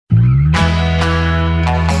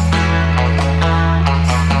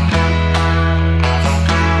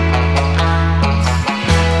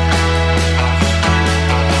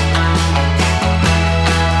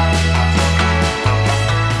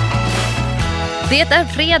Det är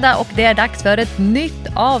fredag och det är dags för ett nytt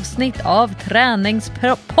avsnitt av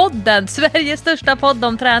Träningspodden, Sveriges största podd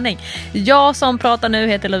om träning. Jag som pratar nu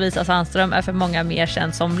heter Lovisa Sandström, är för många mer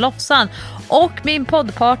känd som Lofsan. Och min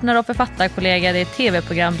poddpartner och författarkollega, det är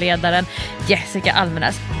tv-programledaren Jessica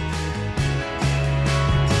Almenäs.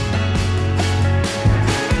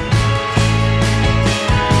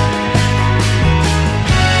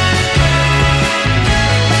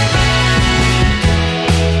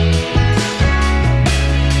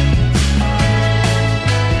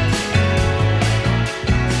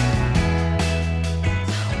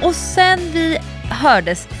 Och sen vi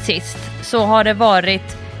hördes sist så har det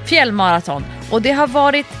varit fjällmaraton och det har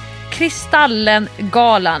varit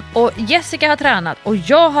Kristallengalan och Jessica har tränat och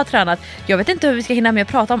jag har tränat. Jag vet inte hur vi ska hinna med att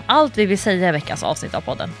prata om allt vi vill säga i veckans avsnitt av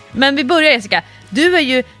podden. Men vi börjar, Jessica. Du är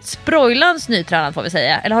ju sprojlans nytränad får vi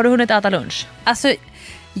säga. Eller har du hunnit äta lunch? Alltså,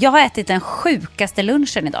 jag har ätit den sjukaste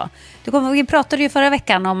lunchen idag. Vi pratade ju förra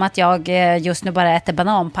veckan om att jag just nu bara äter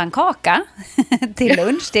bananpannkaka till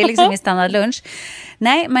lunch. Det är liksom min standardlunch.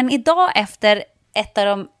 Nej, men idag efter ett av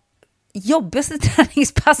de jobbigaste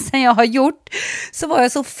träningspassen jag har gjort så var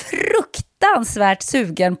jag så fruktansvärt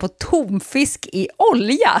sugen på tonfisk i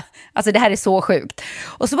olja. Alltså det här är så sjukt.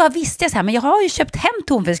 Och så bara visste jag så här, men jag har ju köpt hem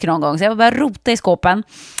tonfisk någon gång så jag bara rota i skåpen.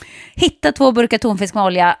 Hittade 2 burkar tonfisk med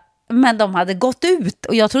olja, men de hade gått ut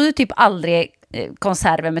och jag trodde typ aldrig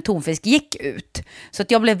konserver med tonfisk gick ut. Så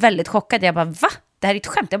att jag blev väldigt chockad. Jag bara, va? Det här är ett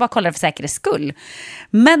skämt. Jag bara kollade för säkerhets skull.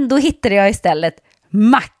 Men då hittade jag istället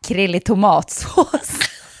makrill i tomatsås.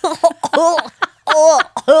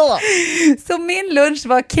 Så min lunch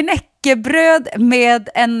var knäckebröd med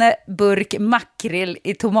en burk makrill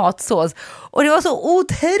i tomatsås. Och det var så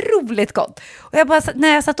otroligt gott. Och jag bara,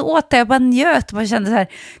 när jag satt och åt det, jag bara njöt. Man kände så här,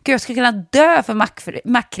 gud, jag skulle kunna dö för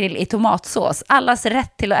makrill i tomatsås. Allas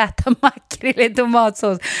rätt till att äta makrill i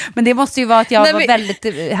tomatsås. Men det måste ju vara att jag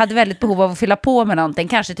hade väldigt behov av att fylla på med någonting.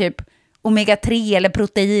 Kanske typ omega-3 eller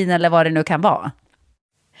protein eller vad det nu kan vara.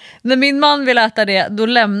 När min man vill äta det, då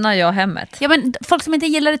lämnar jag hemmet. Ja, men folk som inte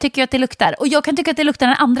gillar det tycker ju att det luktar. Och jag kan tycka att det luktar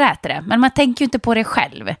när andra äter det. Men man tänker ju inte på det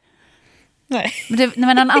själv. Nej.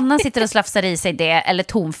 När någon annan sitter och slafsar i sig det, eller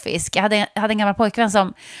tonfisk. Jag hade en gammal pojkvän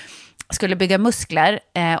som skulle bygga muskler.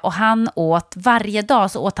 Och han åt varje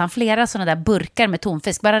dag så åt han flera sådana där burkar med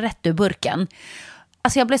tonfisk. Bara rätt ur burken.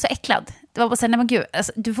 Alltså jag blev så äcklad. Det var bara så här, nej men gud,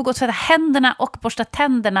 alltså, du får gå och tvätta händerna och borsta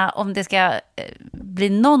tänderna om det ska bli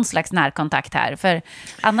någon slags närkontakt här. För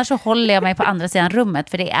annars så håller jag mig på andra sidan rummet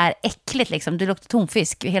för det är äckligt liksom. Du luktar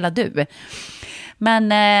tonfisk, hela du.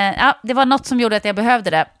 Men ja, det var något som gjorde att jag behövde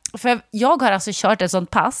det. För jag har alltså kört ett sånt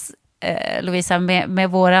pass, Lovisa, med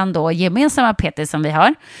våran då gemensamma PT som vi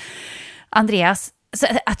har, Andreas, så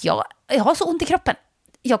att jag har så ont i kroppen.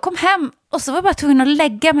 Jag kom hem och så var jag bara tvungen att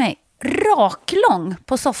lägga mig raklång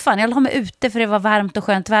på soffan. Jag la mig ute för det var varmt och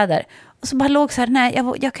skönt väder. Och så bara låg så här, nej,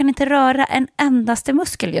 jag kan inte röra en endaste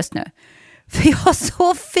muskel just nu. För jag har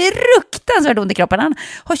så fruktansvärt ont i kroppen. Han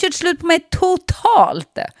har kört slut på mig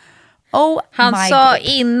totalt. Han sa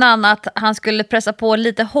innan att han skulle pressa på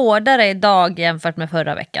lite hårdare idag jämfört med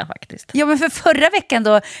förra veckan faktiskt. Ja, men för förra veckan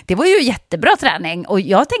då, det var ju jättebra träning. Och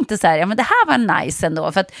jag tänkte så här, ja men det här var nice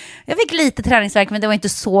ändå. För att jag fick lite träningsvärk men det var inte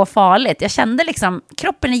så farligt. Jag kände liksom,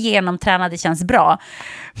 kroppen är genomtränad, det känns bra.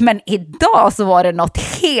 Men idag så var det något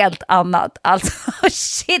helt annat. Alltså,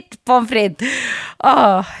 shit pommes frites.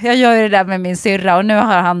 Jag gör ju det där med min syrra och nu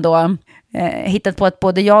har han då hittat på att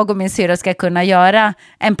både jag och min syrra ska kunna göra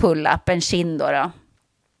en pull-up, en kin då.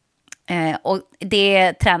 Och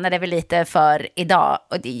det tränade vi lite för idag.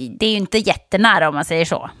 Och det är ju inte jättenära om man säger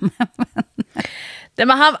så.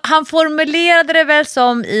 Han formulerade det väl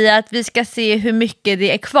som i att vi ska se hur mycket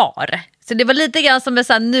det är kvar. Så det var lite grann som en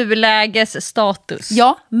sån här nulägesstatus.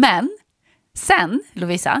 Ja, men sen,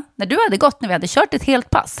 Lovisa, när du hade gått, när vi hade kört ett helt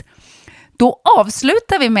pass, då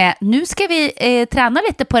avslutar vi med, nu ska vi träna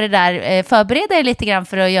lite på det där, förbereda er lite grann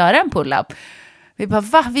för att göra en pull-up. Vi bara,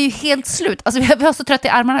 va? Vi är ju helt slut. Alltså vi var så trötta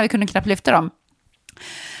i armarna, vi kunde knappt lyfta dem.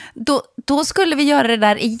 Då skulle vi göra det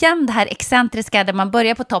där igen, det här excentriska där man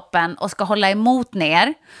börjar på toppen och ska hålla emot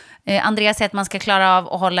ner. Andreas säger att man ska klara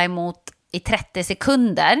av att hålla emot i 30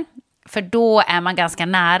 sekunder. För då är man ganska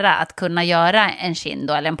nära att kunna göra en kin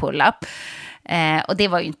då, eller en pull-up. Och det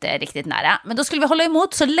var ju inte riktigt nära. Men då skulle vi hålla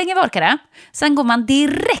emot så länge vi orkade. Sen går man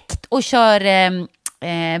direkt och kör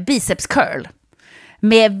biceps curl.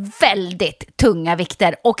 Med väldigt tunga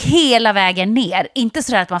vikter. Och hela vägen ner. Inte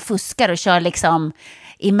så att man fuskar och kör liksom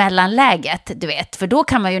i mellanläget, du vet. För då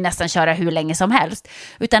kan man ju nästan köra hur länge som helst.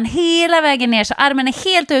 Utan hela vägen ner så armen är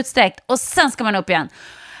helt utsträckt. Och sen ska man upp igen.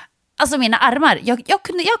 Alltså mina armar.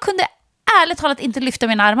 Jag kunde ärligt talat inte lyfta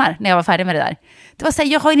mina armar när jag var färdig med det där. Det var så här,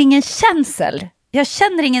 jag har ingen känsel Jag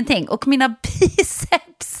känner ingenting. Och mina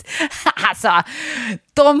biceps, alltså,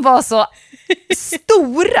 de var så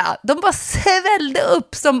stora. De bara svällde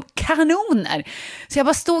upp som kanoner. Så jag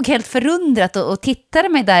bara stod helt förundrat och tittade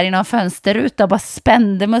mig där i någon fönsterruta och bara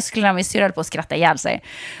spände musklerna. Vi styrade på att skratta ihjäl sig.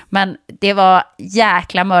 Men det var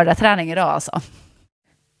jäkla mördarträning idag alltså.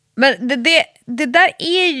 Men det där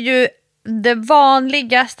är ju det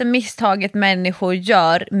vanligaste misstaget människor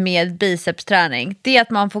gör med bicepsträning. Det är att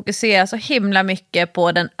man fokuserar så himla mycket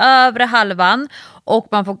på den övre halvan och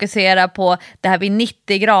man fokuserar på det här vid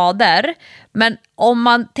 90 grader. Men om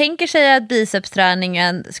man tänker sig att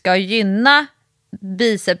bicepsträningen ska gynna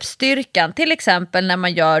bicepsstyrkan, till exempel när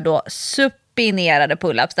man gör då supinerade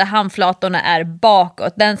pull-ups där handflatorna är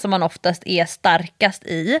bakåt, den som man oftast är starkast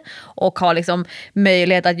i och har liksom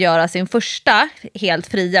möjlighet att göra sin första helt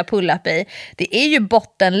fria pull-up i, det är ju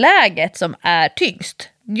bottenläget som är tyngst.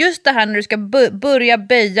 Just det här när du ska börja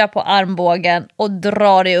böja på armbågen och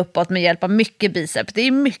dra dig uppåt med hjälp av mycket biceps. Det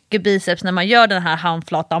är mycket biceps när man gör den här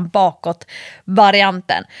handflatan bakåt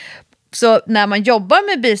varianten. Så när man jobbar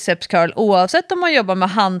med biceps curl, oavsett om man jobbar med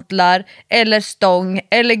hantlar eller stång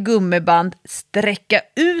eller gummiband, sträcka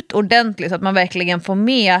ut ordentligt så att man verkligen får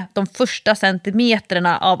med de första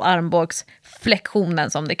centimeterna av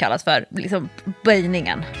armbågsflexionen som det kallas för, liksom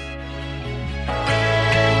böjningen.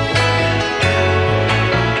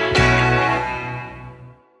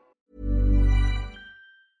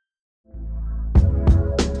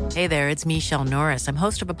 Hey there, it's Michelle Norris. I'm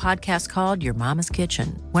host of a podcast called Your Mama's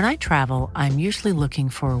Kitchen. When I travel, I'm usually looking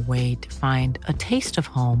for a way to find a taste of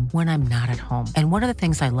home when I'm not at home. And one of the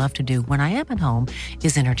things I love to do when I am at home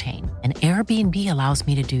is entertain. And Airbnb allows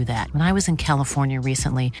me to do that. When I was in California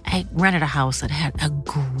recently, I rented a house that had a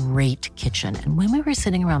great kitchen. And when we were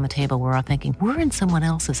sitting around the table, we were all thinking, we're in someone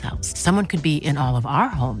else's house. Someone could be in all of our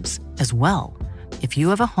homes as well. If you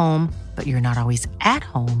have a home, but you're not always at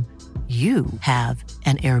home, you have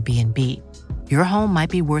an Airbnb. Your home might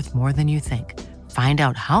be worth more than you think. Find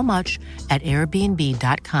out how much at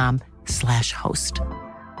airbnb.com/host.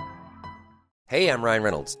 Hey, I'm Ryan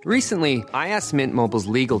Reynolds. Recently, I asked Mint Mobile's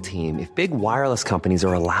legal team if big wireless companies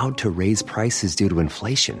are allowed to raise prices due to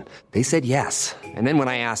inflation. They said yes. And then when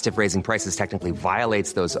I asked if raising prices technically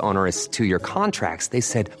violates those onerous two-year contracts, they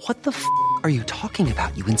said, "What the f*** are you talking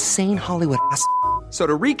about, you insane Hollywood ass?" So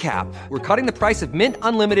to recap, we're cutting the price of Mint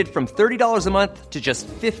Unlimited from $30 a month to just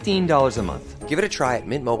 $15 a month. Give it a try at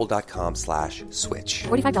mintmobile.com/switch.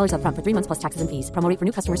 $45 up front for 3 months plus taxes and fees. Promo rate for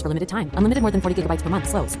new customers for limited time. Unlimited more than 40 gigabytes per month.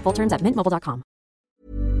 Slows full terms at mintmobile.com.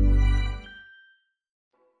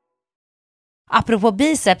 Apropå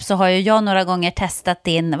biceps så har ju jag några gånger testat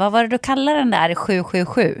din, vad var det du kallar den där,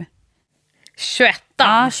 777? 21.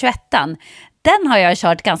 Ja, 21. Den har jag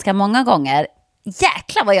kört ganska många gånger.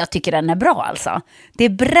 Jäklar vad jag tycker den är bra alltså. Det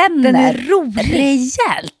bränner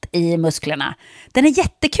rejält i musklerna. Den är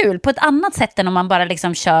jättekul på ett annat sätt än om man bara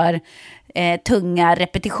liksom kör tunga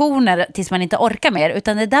repetitioner tills man inte orkar mer.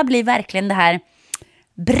 Utan det där blir verkligen det här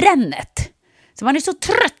brännet. Så man är så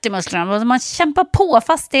trött i musklerna. Man kämpar på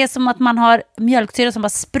fast det är som att man har mjölksyra som bara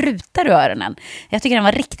sprutar i öronen. Jag tycker den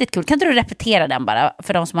var riktigt kul. Kan inte du repetera den bara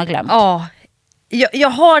för de som har glömt? Ja. Jag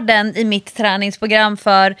har den i mitt träningsprogram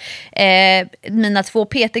för mina 2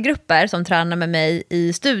 PT-grupper som tränar med mig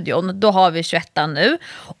i studion. Då har vi 21 nu.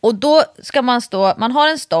 Och då ska man stå, man har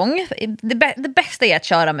en stång. Det bästa är att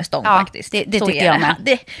köra med stång faktiskt. Det tycker jag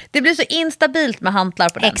med. Det blir så instabilt med hantlar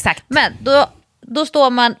på den. Exakt. Men då står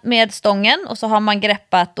man med stången och så har man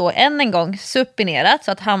greppat då än en gång supinerat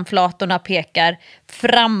så att handflatorna pekar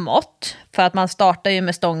framåt. För att man startar ju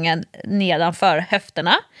med stången nedanför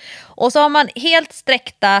höfterna. Och så har man helt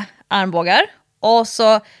sträckta armbågar. Och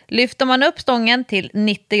så lyfter man upp stången till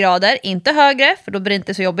 90 grader. Inte högre för då blir det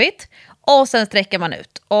inte så jobbigt. Och sen sträcker man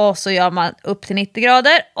ut. Och så gör man upp till 90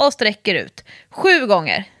 grader och sträcker ut. 7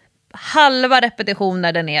 gånger. Halva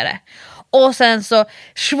repetitioner där nere. Och sen så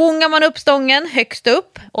svungar man upp stången högst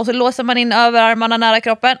upp. Och så låser man in överarmarna nära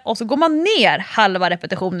kroppen. Och så går man ner halva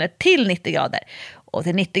repetitioner till 90 grader. Och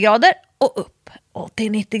till 90 grader och upp. Och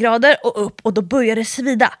till 90 grader och upp. Och då börjar det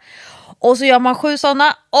svida. Och så gör man 7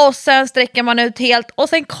 sådana. Och sen sträcker man ut helt. Och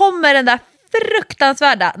sen kommer den där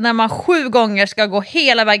fruktansvärda. När man 7 gånger ska gå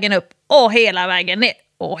hela vägen upp. Och hela vägen ner.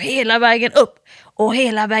 Och hela vägen upp. Och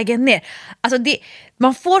hela vägen ner. Alltså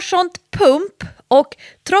man får sånt pump. Och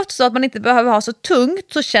trots att man inte behöver ha så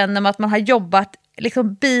tungt. Så känner man att man har jobbat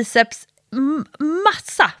liksom biceps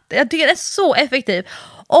massa. Jag tycker det är så effektivt.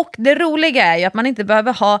 Och det roliga är ju att man inte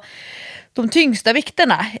behöver ha de tyngsta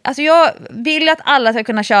vikterna. Alltså jag vill att alla ska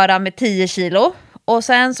kunna köra med 10 kilo. Och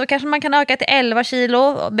sen så kanske man kan öka till 11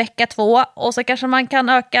 kilo vecka 2. Och så kanske man kan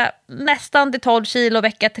öka nästan till 12 kilo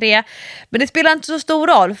vecka 3. Men det spelar inte så stor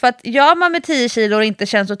roll. För att gör man med 10 kilo och inte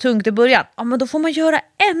känns så tungt i början, ja, men då får man göra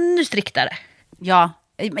ännu striktare. Ja,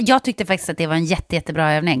 jag tyckte faktiskt att det var en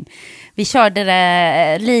jättebra övning. Vi körde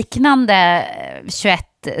det liknande 21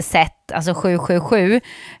 set, alltså 777,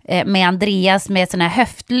 med Andreas med sån här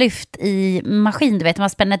höftlyft i maskin. Du vet, man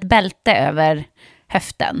spänner ett bälte över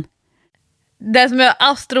höften. Det som är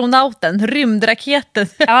astronauten, rymdraketen.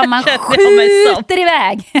 Ja, man skjuter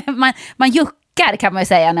iväg. Man juckar kan man ju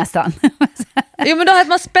säga nästan. Jo, men då att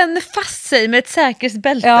man spänner fast sig med ett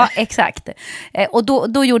säkerhetsbälte. Ja, exakt. Och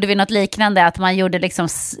då gjorde vi något liknande, att man gjorde liksom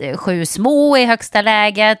 7 små i högsta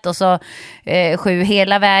läget och så 7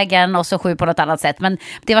 hela vägen och så 7 på något annat sätt. Men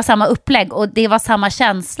det var samma upplägg och det var samma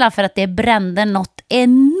känsla, för att det brände något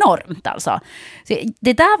enormt alltså. Så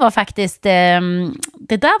det där var faktiskt,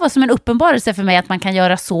 det där var som en uppenbarelse för mig, att man kan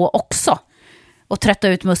göra så också och trötta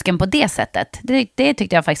ut muskeln på det sättet. Det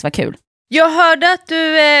tyckte jag faktiskt var kul. Jag hörde att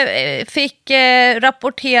du fick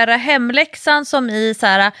rapportera hemläxan som i så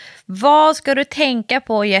här: vad ska du tänka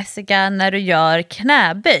på, Jessica, när du gör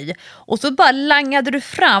knäböj? Och så bara langade du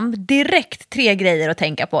fram direkt 3 grejer att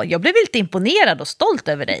tänka på. Jag blev lite imponerad och stolt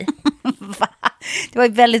över dig. Det var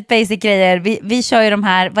väldigt basic grejer. Vi kör ju de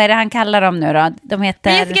här, vad är det han kallar dem nu då? De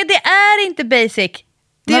heter... Jessica, det är inte basic.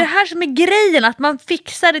 Det är det här som är grejen, att man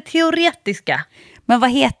fixar det teoretiska. Men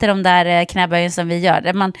vad heter de där knäböjen som vi gör?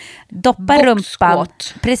 Där man doppar rumpan.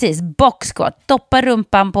 Precis, boxsquat. Doppar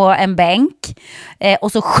rumpan på en bänk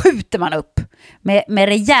och så skjuter man upp med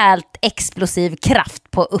rejält explosiv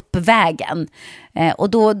kraft på uppvägen. Och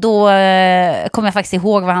då kom jag faktiskt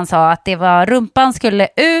ihåg vad han sa, att det var rumpan skulle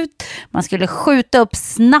ut, man skulle skjuta upp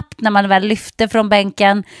snabbt när man väl lyfte från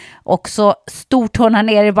bänken och så stortårna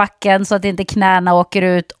ner i backen så att inte knäna åker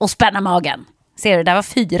ut och spänna magen. Ser du, det var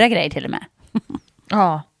 4 grejer till och med.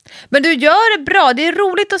 Ja, men du gör det bra. Det är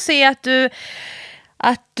roligt att se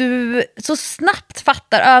att du så snabbt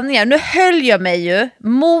fattar övningar. Nu höll jag mig ju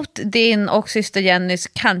mot din och syster Jennys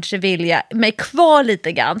kanske vilja mig kvar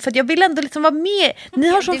lite grann. För att jag vill ändå liksom vara med. Ni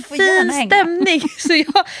har så fin stämning. Så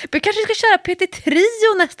jag kanske ska köra PT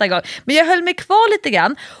Trio nästa gång. Men jag höll mig kvar lite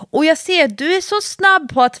grann. Och jag ser att du är så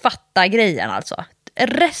snabb på att fatta grejen alltså.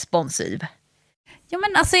 Responsiv. Ja,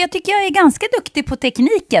 men alltså jag tycker jag är ganska duktig på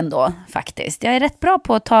tekniken då faktiskt. Jag är rätt bra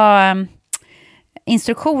på att ta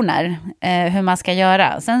instruktioner hur man ska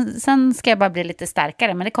göra. Sen ska jag bara bli lite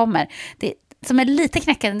starkare, men det kommer. Det som är lite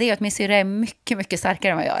knäckande, det är att min syra är mycket, mycket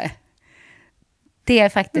starkare än vad jag är. Det är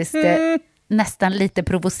faktiskt nästan lite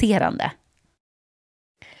provocerande.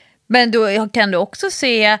 Men då kan du också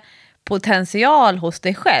se potential hos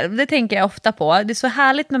dig själv. Det tänker jag ofta på. Det är så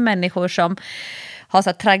härligt med människor som har så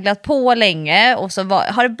här tragglat på länge och så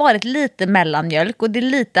har det varit lite mellanmjölk och det är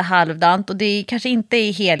lite halvdant och det är, kanske inte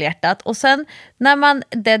är helhjärtat. Och sen när man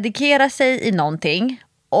dedikerar sig i någonting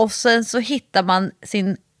och sen så hittar man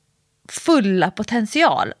sin fulla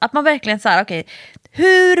potential. Att man verkligen så här, okej,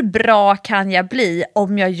 hur bra kan jag bli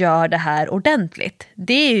om jag gör det här ordentligt?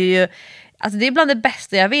 Det är ju, alltså det är bland det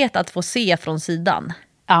bästa jag vet att få se från sidan.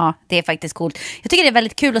 Ja, det är faktiskt coolt. Jag tycker det är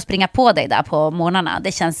väldigt kul att springa på dig där på morgnarna.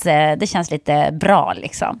 Det känns lite bra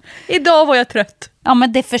liksom. Idag var jag trött. Ja,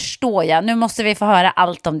 men det förstår jag. Nu måste vi få höra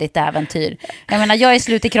allt om ditt äventyr. Jag menar, jag är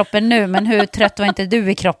slut i kroppen nu, men hur trött var inte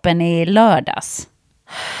du i kroppen i lördags?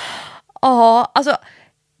 Ja, alltså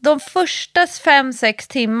de första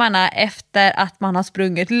 5-6 timmarna efter att man har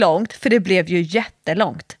sprungit långt, för det blev ju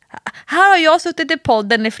jättelångt. Här har jag suttit i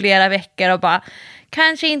podden i flera veckor och bara,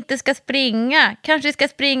 kanske inte ska springa, kanske ska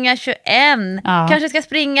springa 21, kanske ska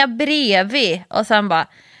springa bredvid. Och sen bara,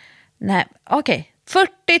 nej, okej.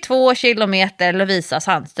 42 kilometer Lovisa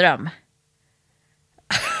Sandström.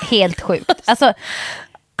 Helt sjukt. Alltså,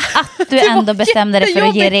 att du ändå bestämde dig för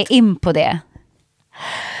att ge dig in på det.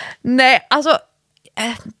 Nej, alltså,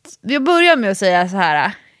 jag börjar med att säga så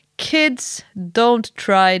här. Kids, don't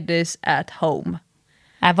try this at home.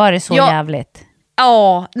 Var det så jävligt?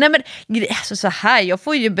 Ja, nej men alltså så här, jag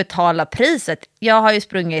får ju betala priset. Jag har ju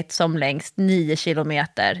sprungit som längst 9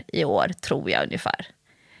 kilometer i år, tror jag ungefär.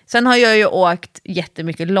 Sen har jag ju åkt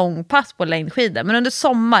jättemycket långpass på längdskidor. Men under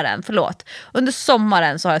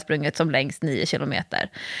sommaren så har jag sprungit som längst 9 kilometer.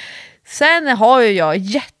 Sen har ju jag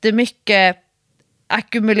jättemycket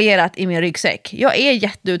ackumulerat i min ryggsäck. Jag är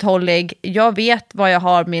jätteuthållig. Jag vet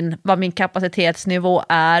vad min kapacitetsnivå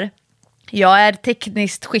är. Jag är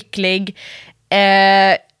tekniskt skicklig.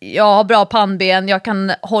 Jag har bra pannben. Jag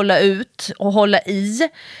kan hålla ut och hålla i.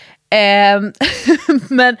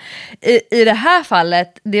 Men i det här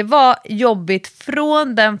fallet, det var jobbigt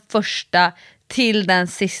från den första till den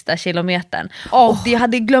sista kilometern. Och det jag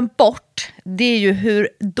hade glömt bort, det är ju hur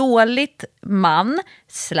dåligt man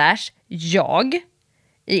 / jag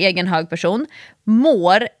i egen hög person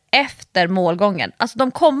mår efter målgången. Alltså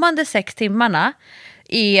de kommande 6 timmarna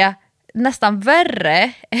är nästan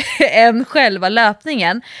värre än själva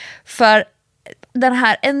löpningen för den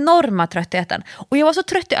här enorma tröttheten. Och jag var så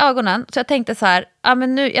trött i ögonen så jag tänkte så här,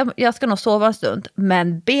 men nu, jag ska nog sova en stund.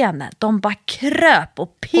 Men benen, de bara kröp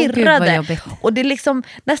och pirrade. Och det liksom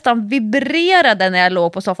nästan vibrerade när jag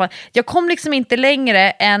låg på soffan. Jag kom liksom inte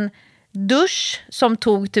längre än dusch som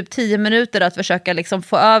tog typ 10 minuter att försöka liksom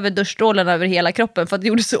få över duschstrålen över hela kroppen för att det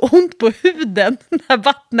gjorde så ont på huden när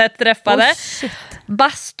vattnet träffade.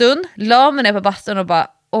 Bastun, la mig ner på bastun och bara,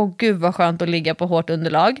 gud vad skönt att ligga på hårt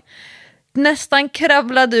underlag. Nästan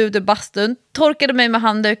kravlade ut ur bastun, torkade mig med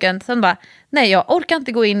handduken, sen bara, nej jag orkar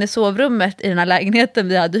inte gå in i sovrummet i den här lägenheten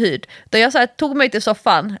vi hade hyrt. Då jag så här, tog mig till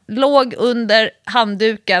soffan, låg under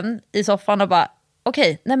handduken i soffan och bara,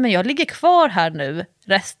 okej, nej men jag ligger kvar här nu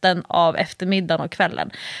resten av eftermiddagen och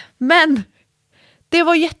kvällen. Men det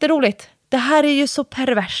var jätteroligt. Det här är ju så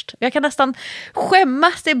perverst. Jag kan nästan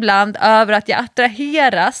skämmas ibland över att jag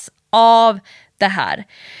attraheras av det här.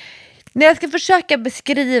 När jag ska försöka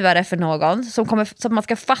beskriva det för någon som man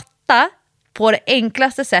ska fatta på det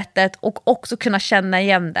enklaste sättet och också kunna känna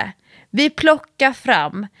igen det. Vi plockar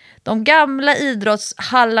fram de gamla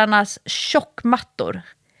idrottshallarnas tjockmattor.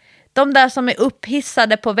 De där som är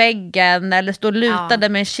upphissade på väggen eller står lutade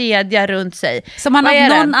med en kedja runt sig. Som man av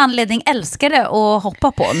någon anledning älskade att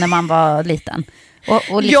hoppa på när man var liten.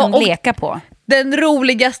 Och liksom leka på. Den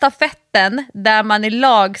roliga stafetten där man i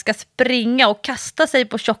lag ska springa och kasta sig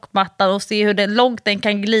på tjockmattan och se hur långt den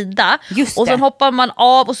kan glida. Och sen hoppar man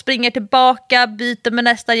av och springer tillbaka, byter med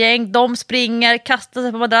nästa gäng. De springer, kastar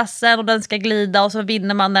sig på madrassen och den ska glida och så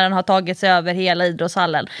vinner man när den har tagit sig över hela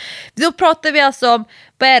idrottshallen. Då pratar vi alltså om,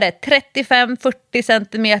 vad är det, 35-40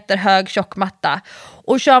 centimeter hög tjockmatta.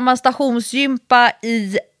 Och kör man stationsgympa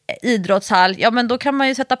i idrottshall, ja men då kan man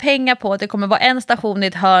ju sätta pengar på att det kommer vara en station i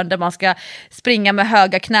ett hörn där man ska springa med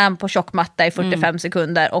höga knän på tjockmatta i 45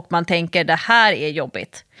 sekunder och man tänker det här är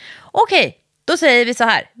jobbigt. Okej, då säger vi så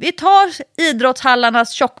här, vi tar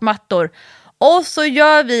idrottshallarnas tjockmattor och så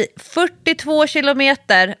gör vi 42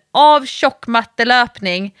 kilometer av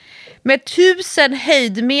tjockmattelöpning med 1000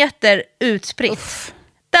 höjdmeter utspritt.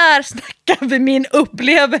 Där snackar vi min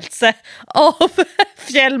upplevelse av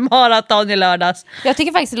fjällmaraton i lördags. Jag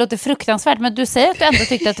tycker faktiskt det låter fruktansvärt, men du säger att du ändå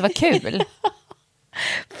tyckte att det var kul.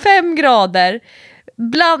 5 grader,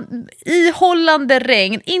 ihållande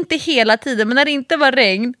regn, inte hela tiden, men när det inte var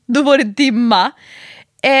regn, då var det dimma.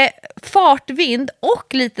 Fartvind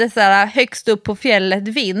och lite så här högst upp på fjället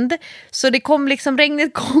vind. Så det kom liksom,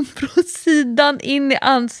 regnet kom från sidan in i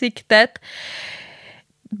ansiktet.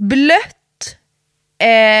 Blött.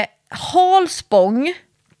 Halspång,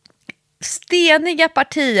 steniga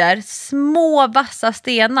partier, små vassa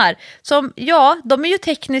stenar som, ja, de är ju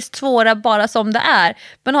tekniskt svåra bara som det är,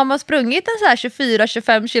 men har man sprungit en så här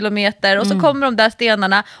 24-25 kilometer och så kommer de där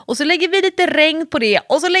stenarna och så lägger vi lite regn på det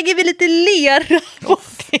och så lägger vi lite lera på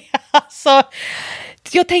det. Alltså,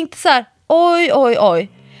 jag tänkte så här, oj.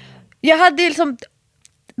 Jag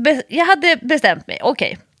hade bestämt mig,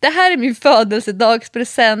 okej. Det här är min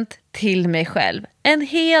födelsedagspresent till mig själv. En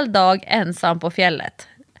hel dag ensam på fjället.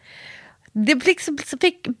 Det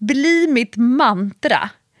fick bli mitt mantra.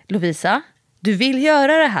 Lovisa, du vill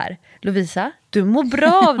göra det här. Lovisa, du mår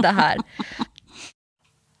bra av det här.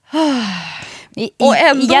 Och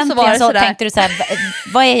ändå egentligen så var det så tänkte du så här,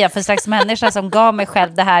 vad är jag för slags människa som gav mig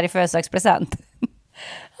själv det här i födelsedagspresent?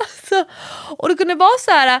 Alltså, och det kunde vara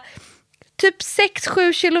så här typ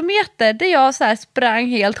 6-7 kilometer där jag så här sprang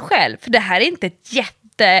helt själv. För det här är inte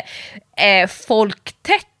ett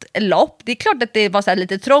folktätt lopp. Det är klart att det var så här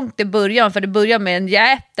lite trångt i början, för det börjar med en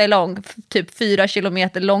jättelång, typ 4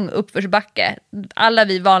 kilometer lång uppförsbacke. Alla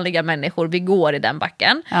vi vanliga människor, vi går i den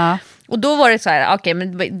backen. Ja. Och då var det så här, okej,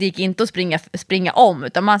 men det gick inte att springa om,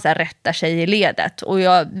 utan man så här rättar sig i ledet. Och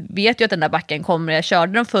jag vet ju att den där backen kommer, jag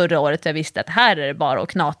körde den förra året så jag visste att här är det bara att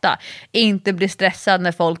knata. Inte bli stressad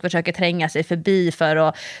när folk försöker tränga sig förbi för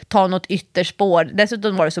att ta något ytterspår.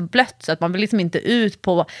 Dessutom var det så blött så att man vill liksom inte ut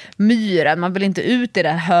på myren, man vill inte ut i det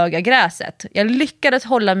höga gräset. Jag lyckades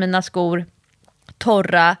hålla mina skor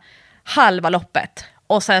torra halva loppet.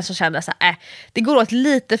 Och sen så kände jag så här, det går åt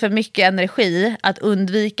lite för mycket energi att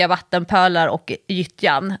undvika vattenpölar och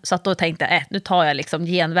gyttjan. Så att då tänkte jag, nu tar jag liksom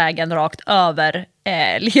genvägen rakt över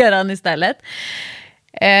leran istället.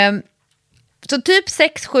 Så typ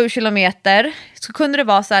 6-7 kilometer så kunde det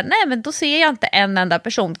vara så här, nej men då ser jag inte en enda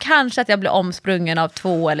person. Kanske att jag blir omsprungen av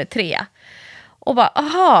 2 eller 3. Och bara,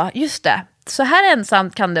 aha, just det. så här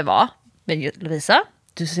ensamt kan det vara. Men Lovisa,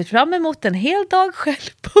 du ser fram emot en hel dag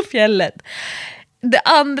själv på fjället. Det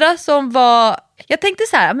andra som var... Jag tänkte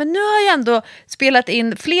så här, men nu har jag ändå spelat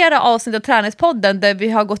in flera avsnitt av Träningspodden där vi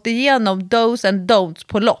har gått igenom dos and don'ts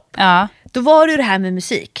på lopp. Ja, Då var det ju det här med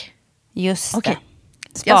musik. just Okej. det.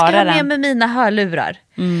 Jag ska Spara ha med den. mig mina hörlurar.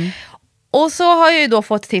 Och så har jag ju då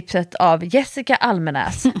fått tipset av Jessica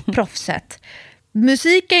Almenäs, proffset.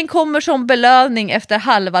 Musiken kommer som belöning efter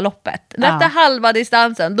halva loppet. Ja. Efter halva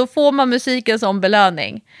distansen, då får man musiken som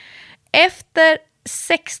belöning. Efter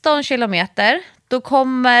 16 kilometer, då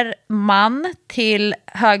kommer man till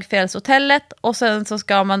Högfjällshotellet och sen så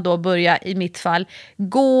ska man då börja, i mitt fall,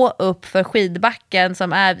 gå upp för skidbacken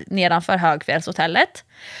som är nedanför Högfjällshotellet.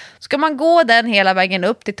 Ska man gå den hela vägen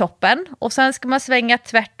upp till toppen och sen ska man svänga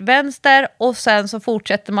tvärt vänster och sen så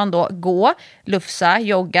fortsätter man då gå, lufsa,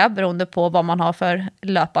 jogga beroende på vad man har för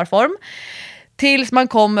löparform tills man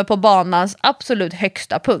kommer på banans absolut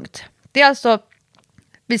högsta punkt. Det är alltså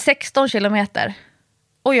vid 16 kilometer.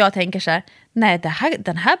 Och jag tänker så här, nej,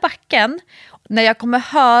 den här backen, när jag kommer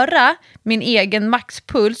höra min egen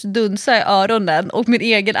maxpuls dunsa i öronen och min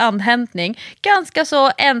egen andhämtning, ganska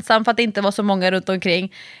så ensam för att det inte var så många runt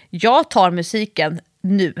omkring. Jag tar musiken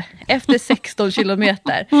nu, efter 16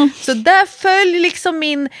 kilometer. Så där följ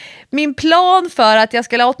liksom min plan för att jag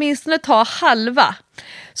skulle åtminstone ta halva.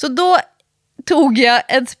 Så då tog jag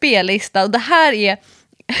en spellista och det här är...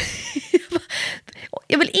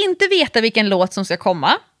 Jag vill inte veta vilken låt som ska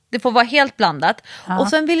komma. Det får vara helt blandat. Ja. Och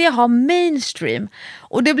sen vill jag ha mainstream.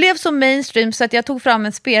 Och det blev så mainstream så att jag tog fram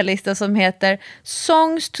en spellista som heter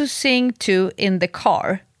Songs to sing to in the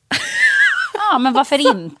car. Ja, men varför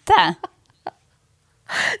inte?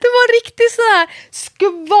 Det var riktigt sån här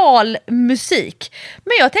skvalmusik.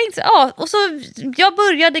 Men jag tänkte, ja, och så jag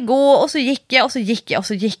började gå och så gick jag och så gick jag och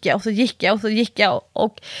så gick jag och så gick jag och så gick jag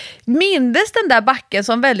och mindes den där backen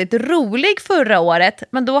som väldigt rolig förra året.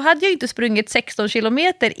 Men då hade jag inte sprungit 16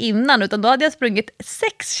 kilometer innan utan då hade jag sprungit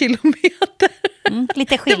 6 kilometer.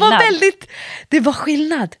 Lite skillnad. Det var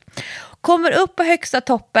skillnad. Kommer upp på högsta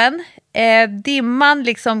toppen, dimman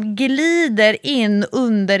liksom glider in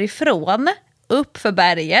underifrån upp för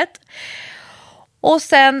berget och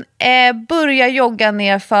sen börjar jogga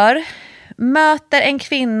nerför, möter en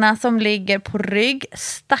kvinna som ligger på rygg,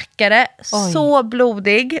 stackare, så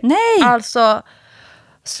blodig. Nej. Alltså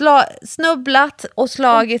snubblat och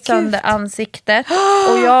slagit sönder ansiktet.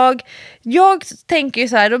 Och jag tänker ju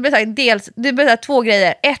så här, då blir det blir så här, två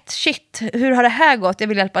grejer. Ett, shit, hur har det här gått? Jag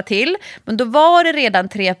vill hjälpa till. Men då var det redan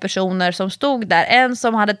 3 personer som stod där. En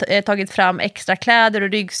som hade tagit fram extra kläder och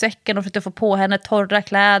ryggsäcken och försökte få på henne torra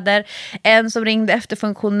kläder. En som ringde efter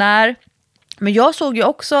funktionär. Men jag såg ju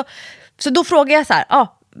också, så då frågade jag så här,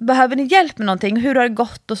 behöver ni hjälp med någonting? Hur har det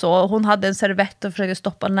gått och så? Och hon hade en servett och försökte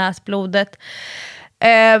stoppa näsblodet.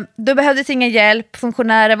 Då behövdes ingen hjälp.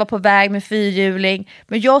 Funktionärer var på väg med fyrhjuling.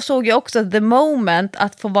 Men jag såg ju också the moment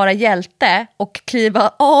att få vara hjälte och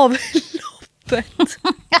kliva av loppet.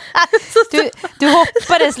 Du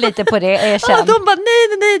hoppades lite på det, erkänn. Ja, de bara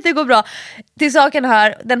nej, det går bra. Till saken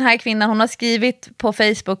hör, den här kvinnan, hon har skrivit på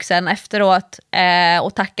Facebook sen efteråt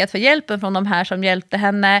och tackat för hjälpen från de här som hjälpte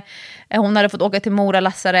henne. Hon hade fått åka till Mora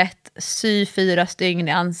lasarett, sy 4 stygn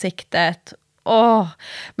i ansiktet.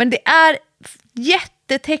 Men det är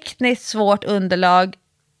jättetekniskt svårt underlag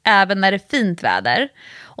även när det är fint väder.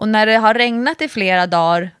 Och när det har regnat i flera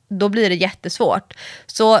dagar, då blir det jättesvårt.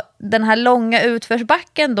 Så den här långa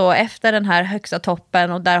utförsbacken då efter den här högsta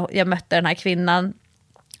toppen och där jag mötte den här kvinnan,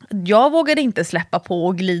 jag vågade inte släppa på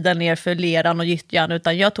och glida ner för leran och gyttjan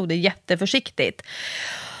utan jag tog det jätteförsiktigt.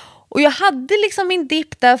 Och jag hade liksom min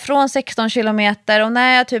dipp där från 16 kilometer och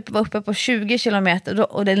när jag typ var uppe på 20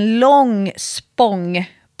 kilometer och det är en lång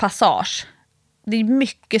spångpassage. Det är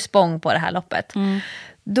mycket spång på det här loppet.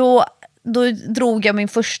 Då drog jag min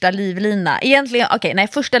första livlina. Egentligen,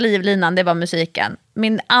 första livlinan det var musiken.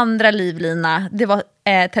 Min andra livlina det var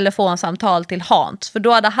telefonsamtal till Hans. För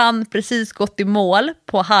då hade han precis gått i mål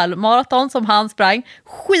på halvmaraton som han sprang.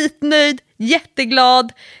 Skitnöjd,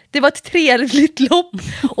 jätteglad. Det var ett trevligt lopp.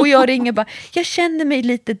 Och jag ringer bara, jag känner mig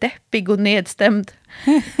lite deppig och nedstämd.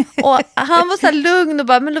 Och han var så här lugn och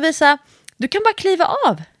bara, men Lovisa, du kan bara kliva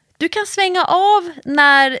av. Du kan svänga av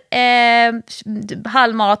när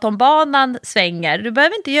halvmaratonbanan svänger. Du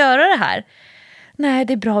behöver inte göra det här. Nej,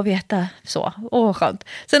 det är bra att veta. Så, skönt.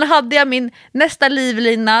 Sen hade jag min nästa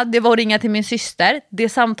livlina. Det var att ringa till min syster. Det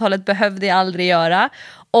samtalet behövde jag aldrig göra.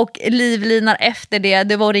 Och livlinan efter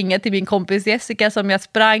det var att ringa till min kompis Jessica som jag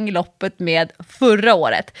sprang loppet med förra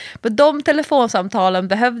året. Men de telefonsamtalen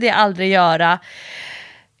behövde jag aldrig göra.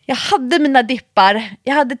 Jag hade mina dippar.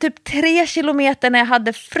 Jag hade typ 3 kilometer när jag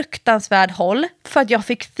hade fruktansvärd håll. För att jag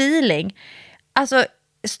fick feeling. Alltså,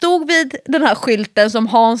 stod vid den här skylten som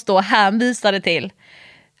Hans då hänvisade till.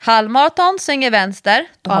 Halvmaraton, svänger vänster.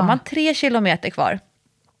 Då har man 3 kilometer kvar.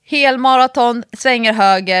 Helmaraton, svänger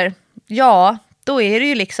höger. Ja, då är det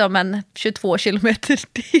ju liksom en 22 kilometer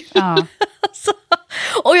till. Ja. Alltså,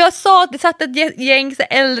 och jag sa att det satt ett gäng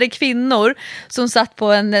äldre kvinnor som satt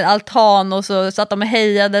på en altan och så satt de och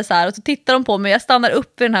hejade så här, och så tittar de på mig. Jag stannar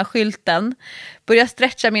upp vid den här skylten, börjar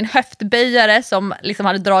stretcha min höftböjare som liksom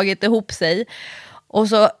hade dragit ihop sig, och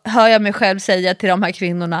så hör jag mig själv säga till de här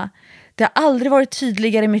kvinnorna: det har aldrig varit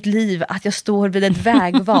tydligare i mitt liv att jag står vid ett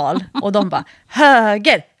vägval. Och de bara: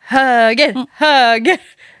 höger, höger, höger.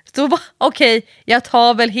 Så bara, okej, jag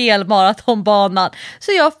tar väl helmaratonbanan.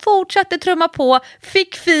 Så jag fortsatte trumma på,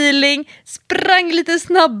 fick feeling, sprang lite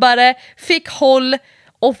snabbare, fick håll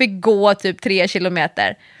och fick gå typ 3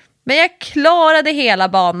 kilometer. Men jag klarade hela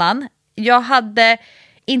banan. Jag hade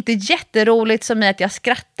inte jätteroligt som i att jag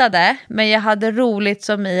skrattade, men jag hade roligt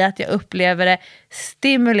som i att jag upplever det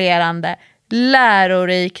stimulerande,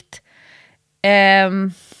 lärorikt,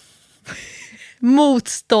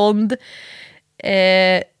 motstånd,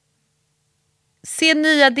 se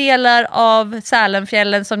nya delar av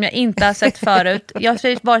Sälenfjällen som jag inte har sett förut. Jag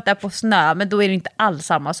har varit där på snö, men då är det inte alls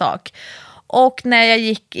samma sak. Och när jag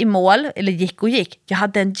gick i mål, eller gick, jag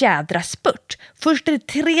hade en jädra spurt. Först är det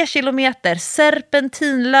 3 kilometer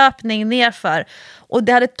serpentinlöpning nerför, och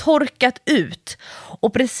det hade torkat ut.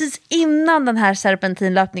 Och precis innan den här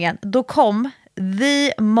serpentinlöpningen, då kom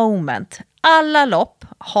the moment. Alla lopp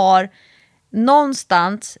har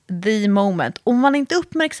någonstans the moment. Om man inte är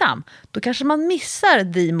uppmärksam, då kanske man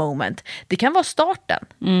missar the moment. Det kan vara starten.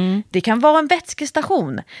 Det kan vara en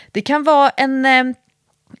vätskestation. Det kan vara en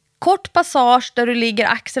kort passage där du ligger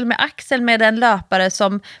axel med en löpare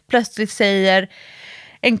som plötsligt säger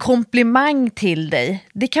en komplimang till dig.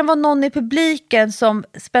 Det kan vara någon i publiken som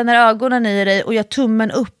spänner ögonen i dig och gör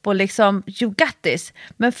tummen upp och liksom, you got this.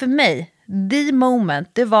 Men för mig, the moment,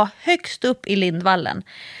 det var högst upp i Lindvallen.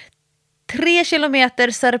 3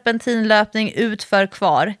 kilometer serpentinlöpning utför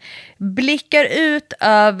kvar. Blickar ut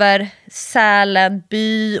över Sälen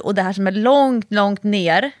by och det här som är långt, långt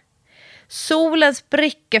ner. Solen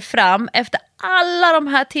spricker fram efter alla de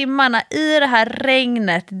här timmarna i det här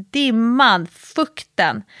regnet, dimman,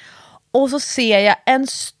 fukten. Och så ser jag en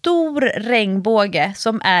stor regnbåge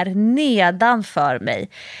som är nedanför mig.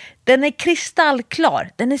 Den är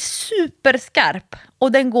kristallklar, den är superskarp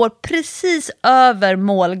och den går precis över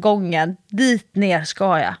målgången. Dit ner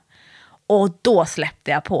ska jag. Och då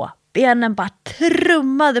släppte jag på. Benen bara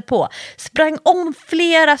trummade på. Sprang om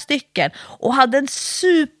flera stycken och hade en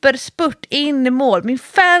superspurt in i mål. Min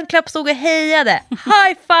fanclub stod och hejade.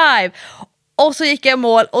 High five! Och så gick jag i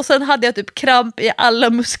mål och sen hade jag typ kramp i alla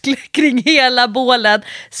muskler kring hela bålen.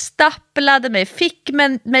 Stapplade mig, fick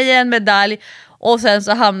mig en medalj och sen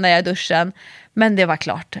så hamnade jag i duschen. Men det var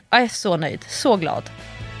klart. Jag är så nöjd, så glad.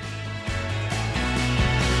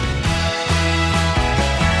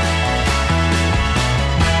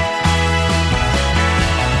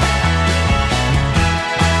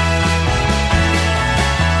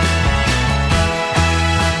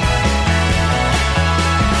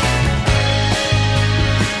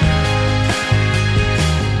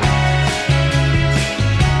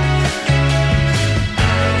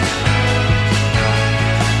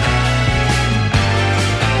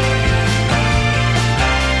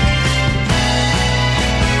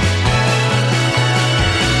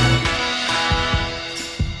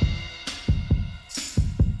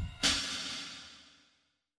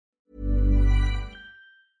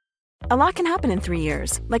 A lot can happen in 3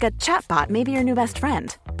 years, like a chatbot may be your new best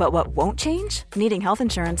friend. But what won't change? Needing health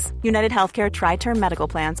insurance. United Healthcare Tri-Term Medical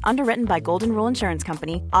Plans, underwritten by Golden Rule Insurance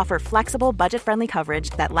Company, offer flexible, budget-friendly coverage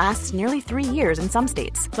that lasts nearly 3 years in some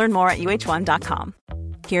states. Learn more at uh1.com.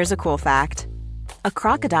 Here's a cool fact. A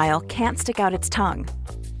crocodile can't stick out its tongue.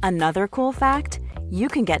 Another cool fact, you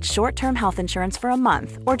can get short-term health insurance for a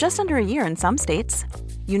month or just under a year in some states.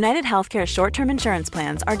 United Healthcare short-term insurance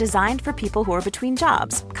plans are designed for people who are between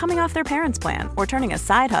jobs, coming off their parents' plan, or turning a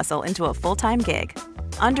side hustle into a full-time gig.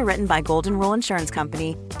 Underwritten by Golden Rule Insurance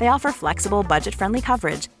Company, they offer flexible, budget-friendly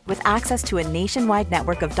coverage with access to a nationwide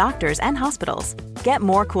network of doctors and hospitals. Get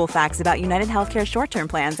more cool facts about United Healthcare short-term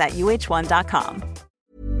plans at uh1.com.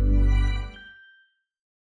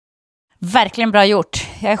 Verkligen bra gjort.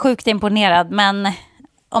 Jag är sjukt imponerad, men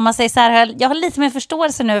om man säger så här, jag har lite mer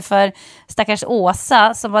förståelse nu för stackars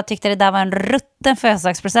Åsa som bara tyckte det där var en rutten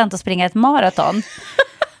födelsedagspresent att springa ett maraton.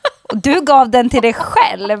 Och du gav den till dig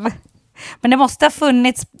själv. Men det måste ha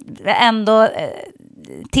funnits ändå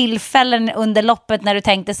tillfällen under loppet när du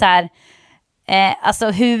tänkte så här, alltså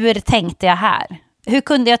hur tänkte jag här? Hur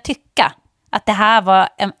kunde jag tycka att det här var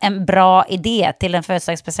en bra idé till en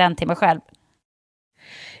födelsedagspresent till mig själv?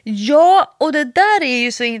 Ja, och det där är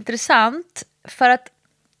ju så intressant för att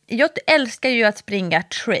jag älskar ju att springa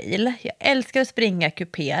trail. Jag älskar att springa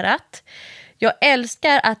kuperat. Jag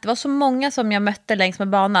älskar att det var så många som jag mötte längs med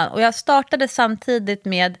banan. Och jag startade samtidigt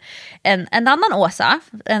med en annan Åsa.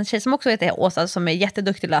 En tjej som också heter Åsa som är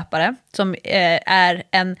jätteduktig löpare. Som är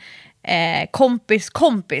en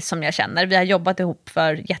kompis som jag känner. Vi har jobbat ihop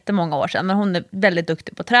för jättemånga år sedan. Men hon är väldigt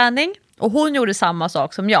duktig på träning. Och hon gjorde samma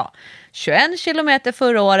sak som jag. 21 kilometer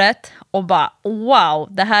förra året. Och bara, wow,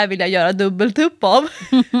 det här vill jag göra dubbelt upp av.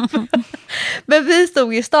 Men vi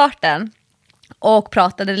stod i starten. Och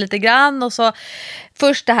pratade lite grann. Och så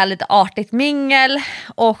först det här lite artigt mingel.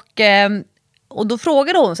 Och då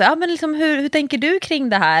frågade hon så här, men liksom, hur tänker du kring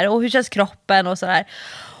det här? Och hur känns kroppen och sådär.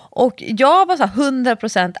 Och jag var så här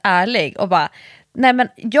 100% ärlig. Och bara, nej men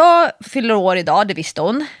jag fyller år idag, det visste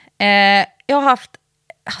hon. Jag har haft,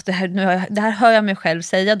 det här hör jag mig själv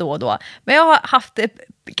säga då och då. Men jag har haft det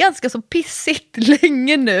ganska så pissigt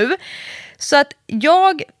länge nu. Så att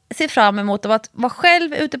jag ser fram emot att vara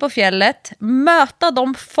själv ute på fjället. Möta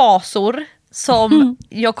de fasor som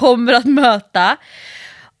jag kommer att möta.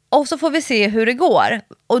 Och så får vi se hur det går.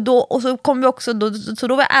 Och så kommer vi också, så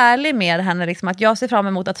då var jag ärlig med henne liksom, att jag ser fram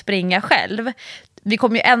emot att springa själv. Vi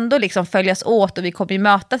kommer ju ändå liksom följas åt och vi kommer ju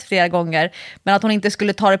mötas flera gånger. Men att hon inte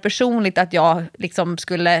skulle ta det personligt att jag liksom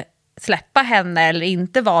skulle släppa henne eller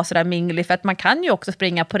inte vara sådär minglig. För att man kan ju också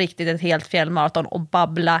springa på riktigt ett helt fjällmaraton och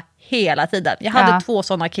babbla hela tiden. Jag hade 2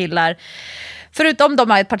 sådana killar. Förutom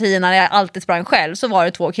de här partierna när jag alltid sprang själv så var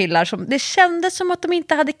det 2 killar som det kändes som att de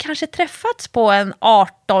inte hade kanske träffats på en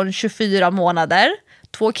 18-24 månader.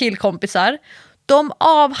 2 killkompisar. De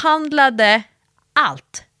avhandlade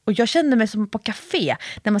allt. Och jag kände mig som på café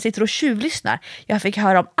när man sitter och tjuvlyssnar. Jag fick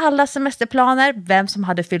höra om alla semesterplaner, vem som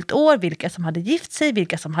hade fyllt år, vilka som hade gift sig,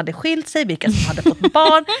 vilka som hade skilt sig, vilka som hade fått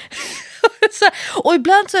barn. Och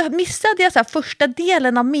ibland så missade jag så här första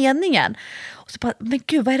delen av meningen. Och så bara, men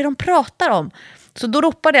gud, vad är det de pratar om? Så då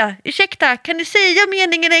ropade jag, ursäkta, kan ni säga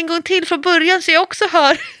meningen en gång till från början så jag också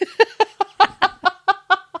hör?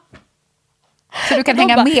 Så du kan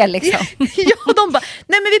hänga med liksom. Ja, de bara,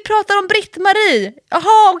 nej men vi pratar om Britt-Marie.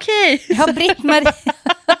 Jaha, okej. Ja, Britt-Marie.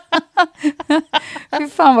 Fy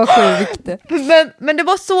fan vad sjukt. Men det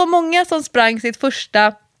var så många som sprang sitt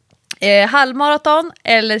första halvmaraton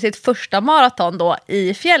eller sitt första maraton då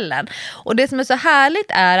i fjällen. Och det som är så härligt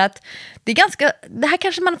är att det här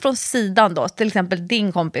kanske man från sidan då, till exempel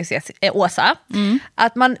din kompis Åsa,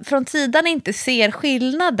 att man från sidan inte ser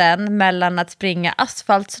skillnaden mellan att springa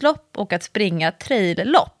asfaltslopp och att springa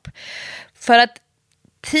traillopp. För att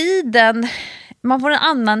man får en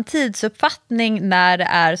annan tidsuppfattning när det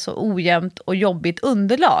är så ojämnt och jobbigt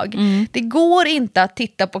underlag. Det går inte att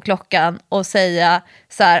titta på klockan och säga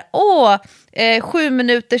så här, 7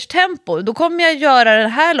 minuters tempo, då kommer jag göra det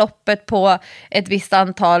här loppet på ett visst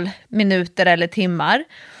antal minuter eller timmar.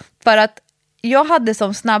 För att jag hade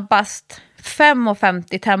som snabbast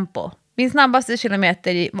 5:50 tempo. Min snabbaste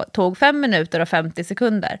kilometer tog 5 minuter och 50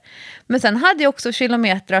 sekunder. Men sen hade jag också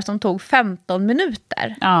kilometrar som tog 15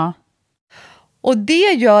 minuter. Ja. Och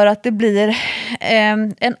det gör att det blir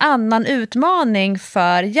en annan utmaning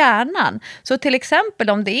för hjärnan. Så till exempel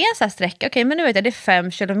om det är en sån här sträcka, okej, men nu vet jag det är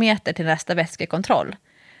 5 kilometer till nästa vätskekontroll.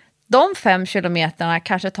 De 5 kilometerna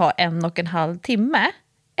kanske tar 1,5 timme.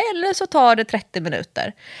 Eller så tar det 30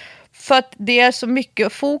 minuter. För att det är så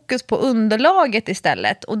mycket fokus på underlaget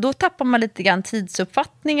istället. Och då tappar man lite grann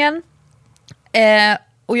tidsuppfattningen.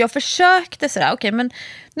 Och jag försökte sådär, okej, men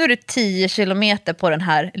nu är det 10 kilometer på den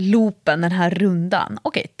här loopen, den här rundan.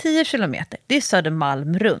 Okej, 10 kilometer, det är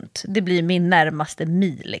Södermalm runt. Det blir min närmaste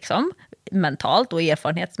mil liksom, mentalt och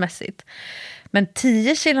erfarenhetsmässigt. Men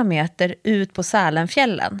 10 kilometer ut på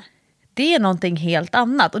Sälenfjällen, det är någonting helt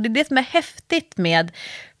annat. Och det är det som är häftigt med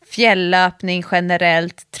fjälllöpning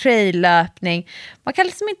generellt, traillöpning. Man kan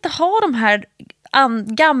liksom inte ha de här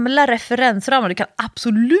gamla referensramar. Du kan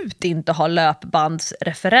absolut inte ha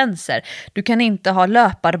löpbandsreferenser. Du kan inte ha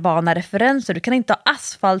löparbanereferenser. Du kan inte ha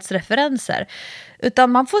asfaltsreferenser.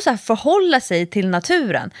 Utan man får så här förhålla sig till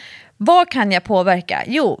naturen. Vad kan jag påverka?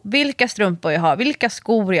 Jo, vilka strumpor jag har, vilka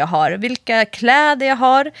skor jag har, vilka kläder jag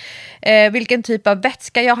har, vilken typ av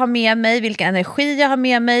vätska jag har med mig, vilken energi jag har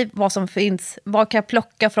med mig, vad som finns, vad kan jag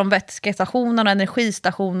plocka från vätskestationerna och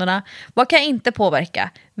energistationerna, vad kan jag inte påverka?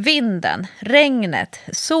 Vinden, regnet,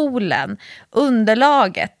 solen,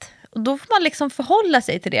 underlaget. Och då får man liksom förhålla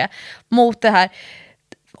sig till det mot det här.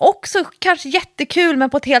 Också kanske jättekul men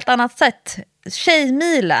på ett helt annat sätt.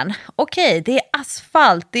 Tjejmilen, okej, det är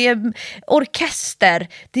asfalt, det är orkester,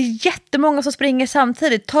 det är jättemånga som springer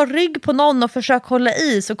samtidigt. Ta rygg på någon och försök hålla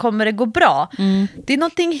i så kommer det gå bra. Det är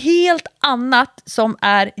någonting helt annat som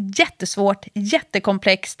är jättesvårt,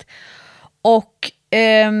 jättekomplext och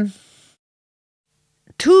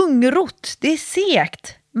tungrott, det är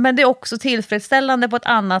segt. Men det är också tillfredsställande på ett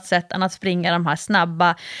annat sätt än att springa de här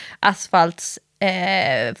snabba asfalts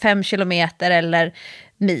 5 kilometer eller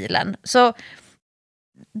milen. Så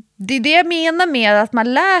det är det jag menar med att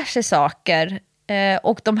man lär sig saker.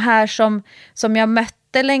 Och de här som jag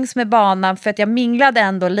mötte längs med banan, för att jag minglade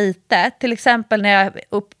ändå lite. Till exempel när jag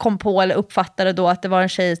kom på eller uppfattade då att det var en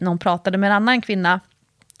tjej när hon pratade med en annan kvinna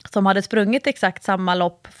som hade sprungit exakt samma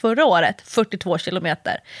lopp förra året, 42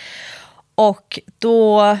 kilometer. Och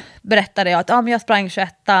då berättade jag att men jag sprang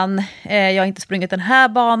 21an, jag har inte sprungit den här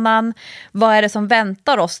banan. Vad är det som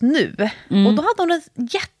väntar oss nu? Och då hade hon en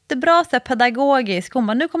jättebra så här, pedagogisk,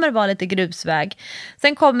 nu kommer det vara lite grusväg.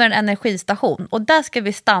 Sen kommer en energistation och där ska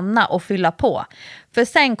vi stanna och fylla på. För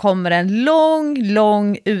sen kommer en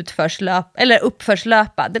lång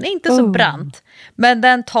uppförslöpa. Den är inte så brant, men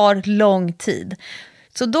den tar lång tid.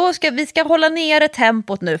 Så då vi ska hålla nere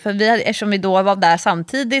tempot nu, för eftersom vi då var där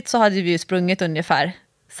samtidigt så hade vi ju sprungit ungefär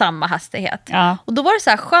samma hastighet. Ja. Och då var det så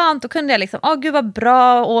här skönt, då kunde jag liksom, gud vad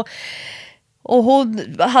bra, och hon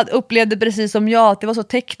upplevde precis som jag att det var så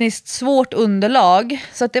tekniskt svårt underlag,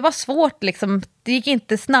 så att det var svårt liksom, det gick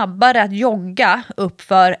inte snabbare att jogga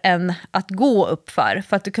uppför än att gå uppför,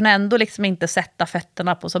 för att du kunde ändå liksom inte sätta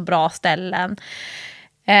fötterna på så bra ställen.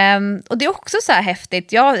 Och det är också så här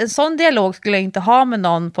häftigt. En sån dialog skulle jag inte ha med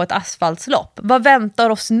någon på ett asfaltslopp. Vad väntar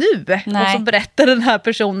oss nu? Nej. Och så berättar den här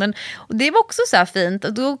personen. Och det var också så här fint.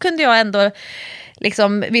 Och då kunde jag ändå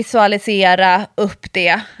liksom visualisera upp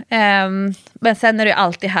det. Men sen är det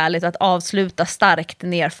alltid härligt att avsluta starkt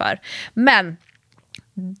nerför. Men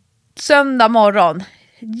söndag morgon,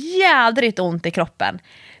 jädrigt ont i kroppen.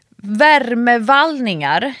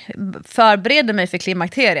 Värmevallningar förbereder mig för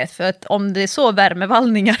klimakteriet, för att om det är så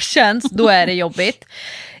värmevallningar känns, då är det jobbigt.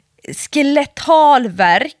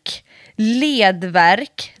 Skelettalverk,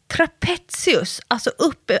 ledverk, trapezius, alltså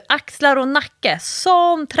upp axlar och nacke,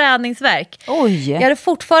 som träningsverk. Oj. Jag hade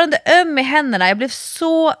fortfarande öm i händerna, jag blev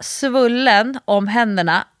så svullen om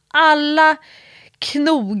händerna. Alla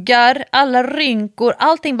knogar, alla rynkor,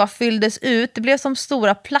 allting bara fylldes ut. Det blev som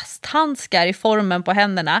stora plasthandskar i formen på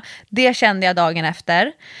händerna. Det kände jag dagen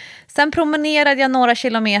efter. Sen promenerade jag några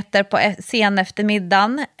kilometer på sen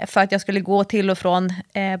eftermiddagen för att jag skulle gå till och från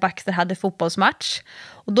Baxter hade fotbollsmatch.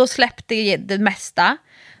 Och då släppte jag det mesta.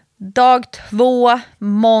 Dag 2,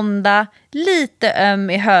 måndag, lite öm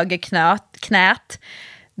i höger knät.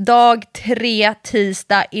 Dag 3,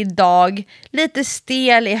 tisdag, idag, lite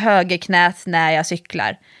stel i högerknät när jag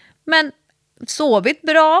cyklar. Men sovit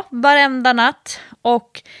bra varenda natt,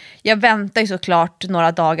 och jag väntar ju såklart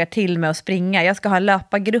några dagar till med att springa. Jag ska ha en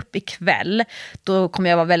löpargrupp ikväll. Då kommer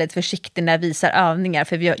jag vara väldigt försiktig när jag visar övningar,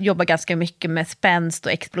 för vi jobbar ganska mycket med spänst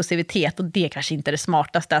och explosivitet, och det kanske inte är det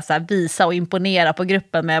smartaste, att så här visa och imponera på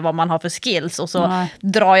gruppen med vad man har för skills, och så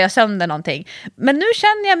drar jag sönder någonting. Men nu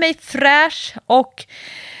känner jag mig fräsch, och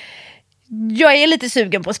jag är lite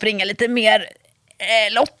sugen på att springa lite mer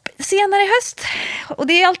lopp senare i höst. Och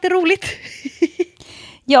det är alltid roligt.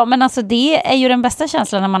 Ja, men alltså det är ju den bästa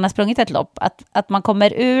känslan när man har sprungit ett lopp. Att man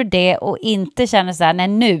kommer ur det och inte känner så här, nej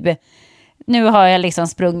nu har jag liksom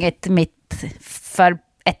sprungit mitt för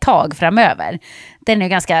ett tag framöver. Den är ju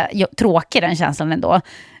ganska tråkig, den känslan ändå.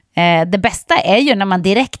 Det bästa är ju när man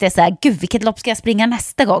direkt är så här, gud vilket lopp ska jag springa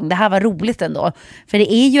nästa gång, det här var roligt ändå, för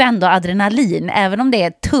det är ju ändå adrenalin, även om det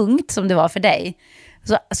är tungt som det var för dig,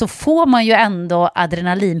 så får man ju ändå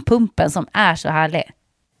adrenalinpumpen som är så härlig.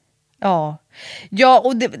 Ja,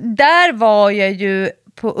 och där var jag ju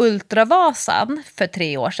på Ultravasan för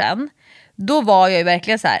 3 år sedan. Då var jag ju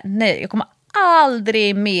verkligen så här, nej, jag kommer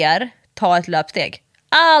aldrig mer ta ett löpsteg,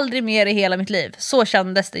 aldrig mer i hela mitt liv. Så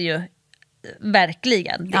kändes det ju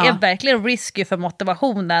verkligen. Det är verkligen risky för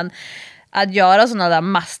motivationen att göra sådana där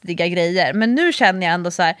mastiga grejer. Men nu känner jag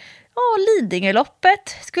ändå så här,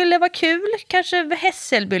 Lidingöloppet skulle vara kul. Kanske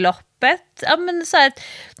Hässelbyloppet. Ja, men så här,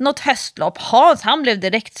 något höstlopp. Hans, han blev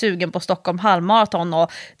direkt sugen på Stockholm halvmaraton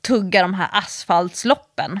och tugga de här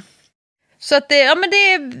asfaltsloppen. Så att det var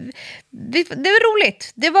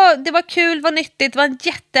roligt. Det var kul, var nyttigt. Det var en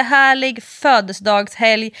jättehärlig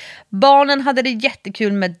födelsedagshelg. Barnen hade det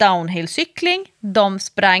jättekul med downhillcykling. De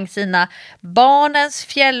sprang sina barnens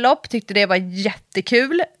fjälllopp. Tyckte det var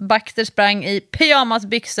jättekul. Baxter sprang i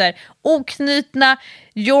pyjamasbyxor, oknutna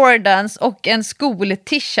Jordans och en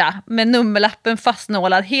skoltisha med nummerlappen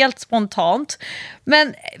fastnålad helt spontant.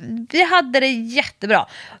 Men vi hade det jättebra.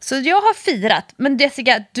 Så jag har firat. Men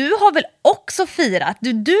Jessica, du har väl också firat?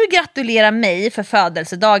 Du gratulerar mig för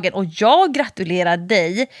födelsedagen och jag gratulerar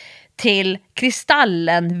dig till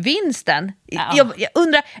Kristallen-vinsten. Ja. Jag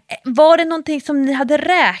undrar, var det någonting som ni hade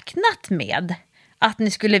räknat med? Att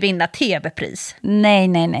ni skulle vinna tv-pris?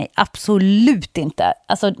 Nej, absolut inte.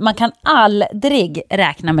 Alltså, man kan aldrig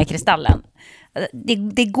räkna med Kristallen.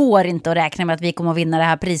 Det går inte att räkna med att vi kommer att vinna det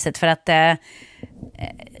här priset för att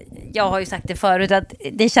jag har ju sagt det förut att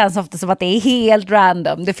det känns ofta som att det är helt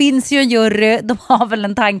random. Det finns ju en jury, de har väl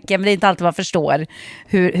en tanke, men det är inte alltid man förstår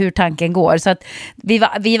hur tanken går. Så att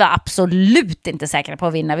vi var absolut inte säkra på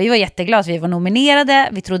att vinna. Vi var jätteglada att vi var nominerade.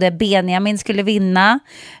 Vi trodde Benjamin skulle vinna.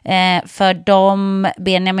 För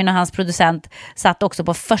Benjamin och hans producent satt också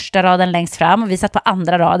på första raden längst fram och vi satt på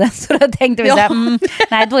andra raden. Så då tänkte vi så här,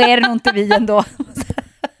 nej, då är det nog inte vi ändå.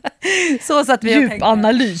 Så att vi djup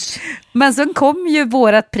analys. Men sen kom ju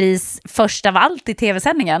vårat pris först av allt i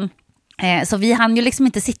tv-sändningen. Så vi hann ju liksom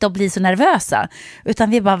inte sitta och bli så nervösa. Utan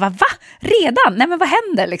vi bara, va? Redan? Nej, men vad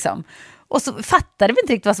händer liksom? Och så fattade vi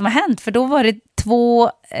inte riktigt vad som har hänt. För då var det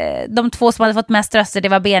de två som hade fått mest röster, det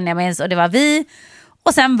var Benjamins och det var vi.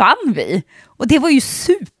 Och sen vann vi. Och det var ju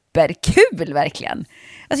superkul verkligen.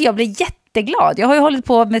 Alltså jag blev jätteglad. Jag har ju hållit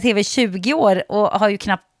på med tv i 20 år och har ju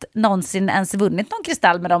knappt någonsin ens vunnit någon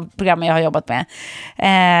kristall med de programmen jag har jobbat med.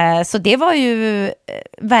 Så det var ju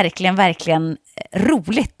verkligen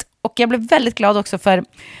roligt. Och jag blev väldigt glad också för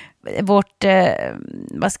vårt,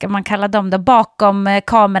 vad ska man kalla dem då, bakom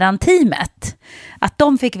kameran-teamet. Att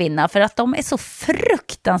de fick vinna för att de är så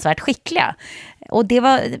fruktansvärt skickliga. Och det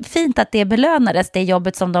var fint att det belönades, det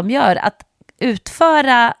jobbet som de gör. Att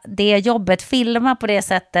utföra det jobbet, filma på det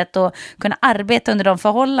sättet och kunna arbeta under de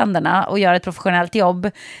förhållandena och göra ett professionellt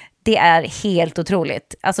jobb, det är helt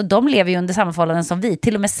otroligt. Alltså de lever ju under samma förhållanden som vi,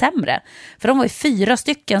 till och med sämre. För de var ju 4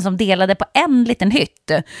 stycken som delade på en liten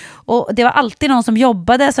hytt. Och det var alltid någon som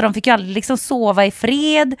jobbade, så de fick ju aldrig liksom sova i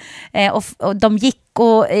fred. Och de gick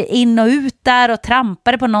in och ut där och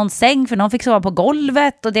trampade på någon säng, för någon fick sova på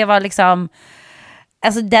golvet. Och det var liksom...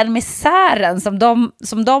 Alltså den misären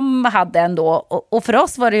som de hade ändå. Och för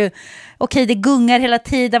oss var det ju, okej, det gungar hela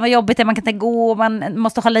tiden, vad jobbigt det, man kan inte gå, man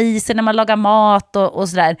måste hålla i sig när man lagar mat och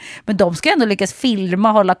sådär. Men de ska ändå lyckas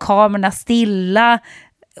filma, hålla kamerorna stilla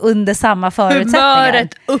under samma förutsättningar.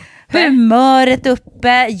 Humöret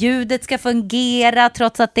uppe, ljudet ska fungera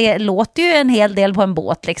trots att det låter ju en hel del på en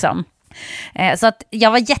båt liksom. Så att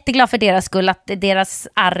jag var jätteglad för deras skull, att deras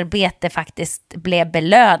arbete faktiskt blev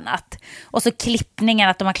belönat. Och så klippningen,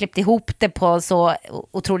 att de har klippt ihop det på så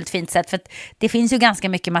otroligt fint sätt. För att det finns ju ganska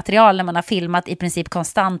mycket material när man har filmat i princip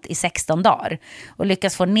konstant i 16 dagar. Och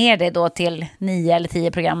lyckas få ner det då till 9 eller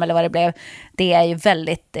 10 program eller vad det blev. Det är ju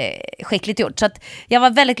väldigt skickligt gjort. Så att jag var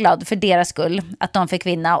väldigt glad för deras skull att de fick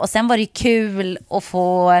vinna. Och sen var det ju kul att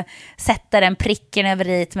få sätta den pricken över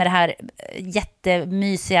i med det här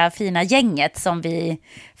jättemysiga, fina gänget som vi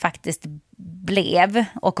faktiskt blev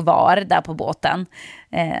och var där på båten.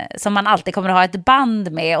 Som man alltid kommer att ha ett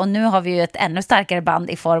band med. Och nu har vi ju ett ännu starkare band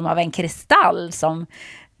i form av en kristall som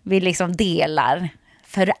vi liksom delar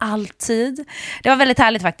för alltid. Det var väldigt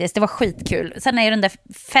härligt faktiskt. Det var skitkul. Sen är ju den där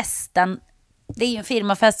festen, det är ju en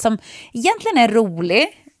firmafest som egentligen är rolig,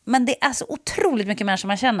 men det är så otroligt mycket människor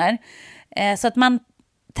man känner. Så att man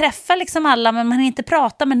träffar liksom alla, men man hinner inte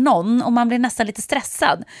prata med någon och man blir nästan lite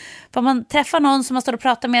stressad. För om man träffar någon som man står och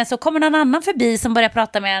pratar med, så kommer någon annan förbi som börjar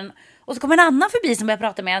prata med en, och så kommer en annan förbi som börjar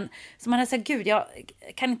prata med en. Så man är så här, gud, jag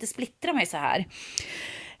kan inte splittra mig så här.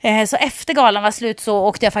 Så efter galan var slut så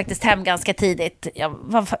åkte jag faktiskt hem ganska tidigt. Jag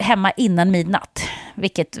var hemma innan midnatt,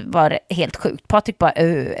 vilket var helt sjukt. Patrik bara,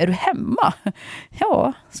 är du hemma?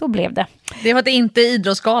 Ja, så blev det. Det var att det inte är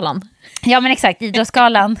Idrottsgalan. Ja, men exakt,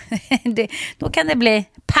 Idrottsgalan. Då kan det bli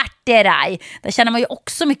parteraj. Där känner man ju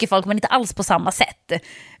också mycket folk, men inte alls på samma sätt.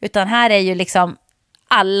 Utan här är ju liksom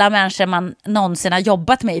alla människor man någonsin har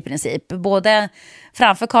jobbat med i princip. Både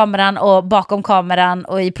framför kameran och bakom kameran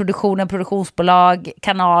och i produktionen, produktionsbolag,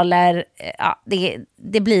 kanaler. Ja,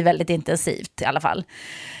 det blir väldigt intensivt i alla fall.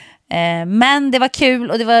 Men det var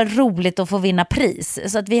kul och det var roligt att få vinna pris.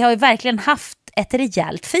 Så att vi har ju verkligen haft ett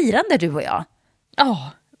rejält firande, du och jag.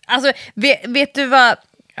 Ja, alltså vet du vad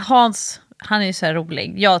Hans, han är ju så här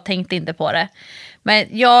rolig. Jag tänkte inte på det. Men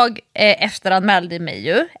jag efteranmälde mig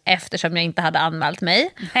ju, eftersom jag inte hade anmält mig.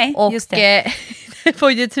 Nej, och just det.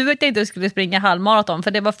 På YouTube att jag inte skulle springa halvmaraton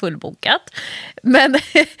för det var fullbokat. Men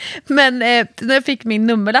när jag fick min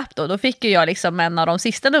nummerlapp då fick jag liksom en av de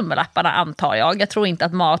sista nummerlapparna, antar jag. Jag tror inte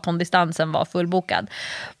att maratondistansen var fullbokad.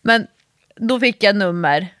 Men då fick jag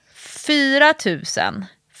nummer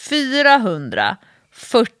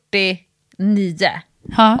 4449.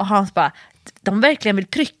 Ja. Och Hans bara, de verkligen vill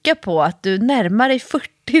trycka på att du närmar dig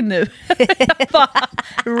 40 nu. Jag bara,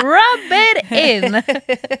 rub it in.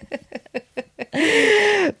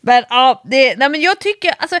 Men ja, men jag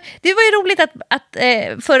tycker, alltså, det var ju roligt att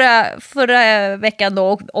förra veckan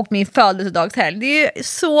då och min födelsedagshelg, det är ju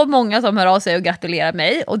så många som hör av sig och gratulerar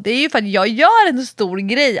mig, och det är ju för att jag gör en stor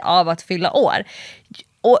grej av att fylla år.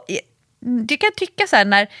 Och jag kan tycka så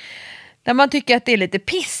här, när man tycker att det är lite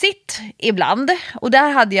pissigt ibland, och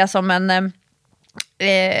där hade jag som en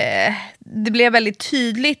det blev väldigt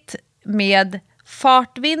tydligt med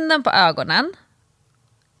fartvinden på ögonen.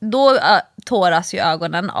 Då tåras ju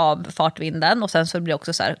ögonen av fartvinden, och sen så blir det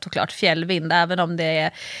också så här, såklart fjällvind, även om det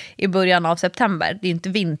är i början av september. Det är inte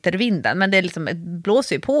vintervinden, men det är liksom, det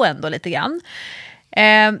blåser ju på ändå lite grann.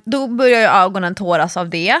 Då börjar ju ögonen tåras av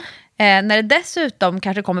det. När det dessutom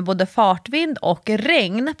kanske kommer både fartvind och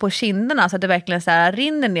regn på kinderna, så att det verkligen så här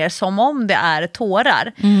rinner ner som om det är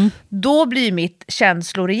tårar, då blir mitt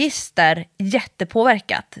känsloregister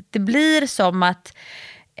jättepåverkat. Det blir som att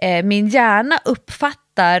min hjärna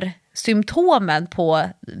uppfattar symptomen på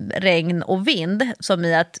regn och vind som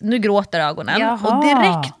i att nu gråter ögonen. Jaha. Och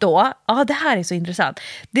direkt då, ja, det här är så intressant,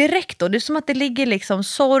 direkt då, det är som att det ligger liksom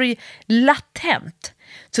sorg latent.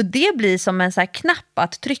 Så det blir som en så här knapp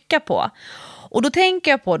att trycka på. Och då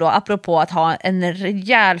tänker jag på då, apropå att ha en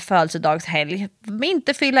rejäl födelsedagshelg,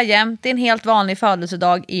 inte fylla jämt, det är en helt vanlig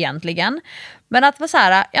födelsedag egentligen. Men att vara så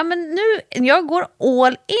här, ja men nu, jag går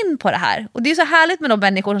all in på det här. Och det är så härligt med de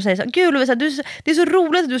människor som säger så, gud Lovisa, det är så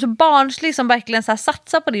roligt att du är så barnslig som verkligen så här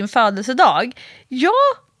satsar på din födelsedag. Ja,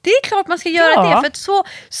 det är klart man ska göra det, för att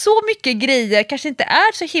så mycket grejer kanske inte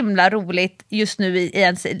är så himla roligt just nu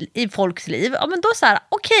i folks liv. Ja, men då så här,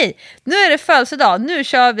 okej, nu är det födelsedag, nu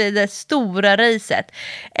kör vi det stora racet.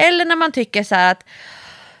 Eller när man tycker så här att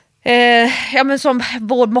ja, men som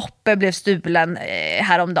vår moppe blev stulen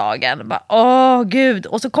häromdagen. Bara, åh gud.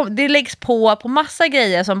 Och så det läggs på massa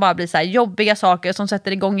grejer som bara blir så här jobbiga saker som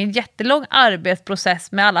sätter igång en jättelång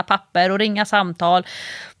arbetsprocess med alla papper och ringa samtal.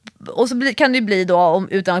 Och så kan det bli då,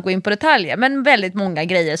 utan att gå in på detaljer, men väldigt många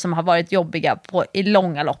grejer som har varit jobbiga i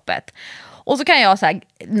långa loppet. Och så kan jag så här,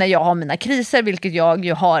 när jag har mina kriser, vilket jag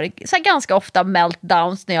ju har så här, ganska ofta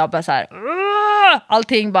meltdowns, när jag bara så här,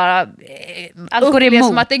 allting bara upplevs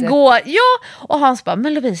som att det går. Ja, och Hans bara,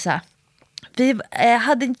 men Lovisa, vi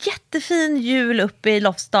hade en jättefin jul uppe i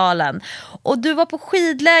Lofsdalen, och du var på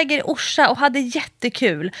skidläger i Orsa och hade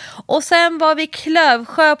jättekul, och sen var vi i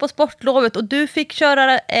Klövsjö på sportlovet och du fick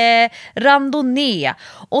köra randonnée,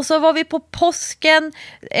 och så var vi på påsken,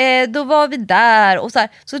 då var vi där, och så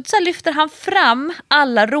här lyfter han fram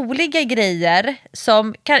alla roliga grejer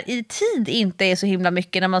som i tid inte är så himla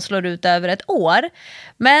mycket när man slår ut över ett år,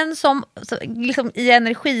 men som liksom i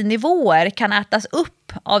energinivåer kan ätas upp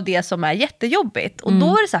av det som är jättejobbigt. Och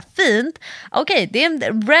då är det så här fint. Okej, det är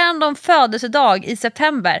en random födelsedag i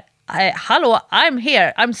september. Hallå, I'm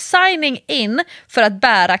here. I'm signing in för att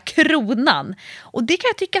bära kronan. Och det kan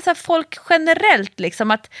jag tycka så här, folk generellt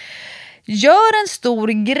liksom, att gör en stor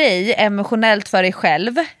grej emotionellt för dig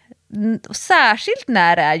själv, särskilt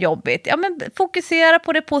när det är jobbigt. Ja, men fokusera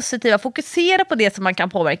på det positiva, fokusera på det som man kan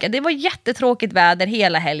påverka. Det var jättetråkigt väder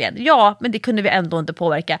hela helgen. Ja, men det kunde vi ändå inte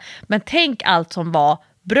påverka. Men tänk allt som var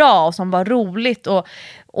bra och som var roligt,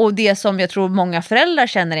 och det som jag tror många föräldrar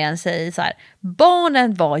känner igen sig i, så här,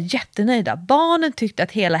 barnen var jättenöjda. Barnen tyckte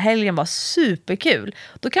att hela helgen var superkul.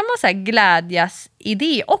 Då kan man så här glädjas i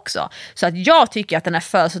det också. Så att jag tycker att den här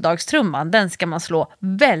födelsedagstrumman, den ska man slå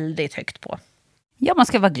väldigt högt på. Ja, man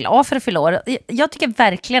ska vara glad för att fylla år. Jag tycker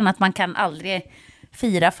verkligen att man kan aldrig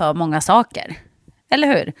fira för många saker. Eller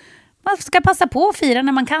hur? Man ska passa på att fira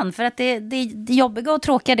när man kan. För att det jobbiga och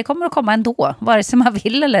tråkiga, det kommer att komma ändå. Vare sig man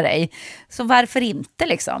vill eller ej. Så varför inte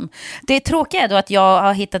liksom? Det tråkiga är då att jag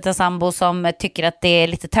har hittat en sambo som tycker att det är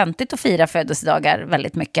lite töntigt att fira födelsedagar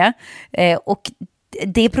väldigt mycket. Och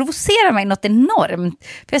det provocerar mig något enormt.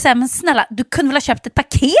 För jag säger, men snälla, du kunde väl ha köpt ett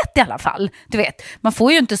paket i alla fall. Du vet, man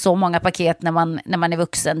får ju inte så många paket när man är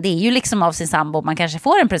vuxen. Det är ju liksom av sin sambo man kanske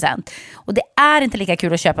får en present. Och det är inte lika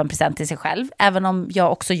kul att köpa en present till sig själv, även om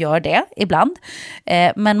jag också gör det ibland.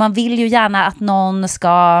 Men man vill ju gärna att någon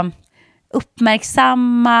ska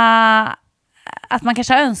uppmärksamma att man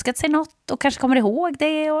kanske har önskat sig något och kanske kommer ihåg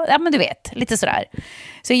det. Och, ja, men du vet, lite sådär.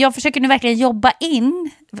 Så jag försöker nu verkligen jobba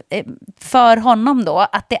in för honom då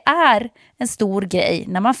att det är en stor grej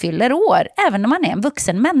när man fyller år, även när man är en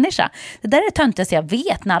vuxen människa. Det där är töntigt, jag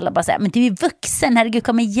vet när alla bara säger, men du är vuxen, herregud,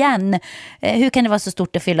 kom igen. Hur kan det vara så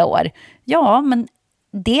stort att fylla år? Ja, men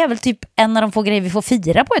det är väl typ en av de få grejer vi får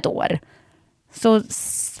fira på ett år. Så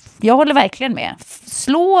jag håller verkligen med.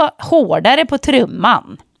 Slå hårdare på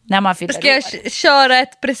trumman när man fyller år. Ska jag köra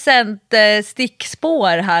ett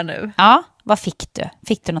presentstickspår här nu? Ja, vad fick du?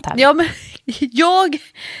 Fick du något här? Ja, men jag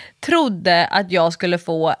trodde att jag skulle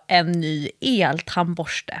få en ny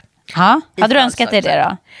eltandborste. Ja, hade du önskat dig det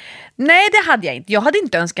då? Nej, det hade jag inte. Jag hade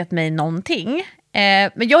inte önskat mig någonting.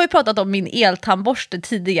 Men jag har ju pratat om min eltandborste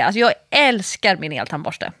tidigare. Alltså jag älskar min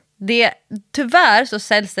eltandborste. Tyvärr så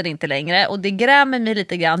säljs den inte längre och det grämer mig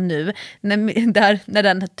lite grann nu när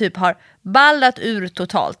den typ har ballat ur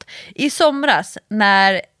totalt. I somras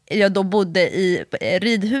när jag då bodde i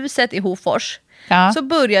ridhuset i Hofors så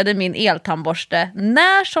började min eltandborste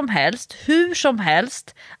när som helst, hur som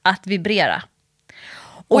helst att vibrera.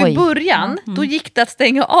 Och i början då gick det att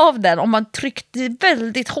stänga av den om man tryckte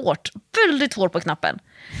väldigt hårt på knappen.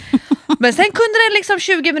 Men sen kunde den liksom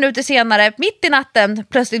 20 minuter senare, mitt i natten,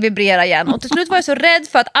 plötsligt vibrera igen. Och till slut var jag så rädd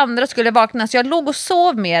för att andra skulle vakna så jag låg och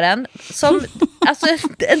sov med den som alltså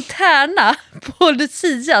en tärna på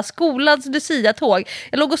Lucia, skolans Lucia-tåg.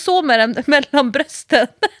 Jag låg och sov med den mellan brösten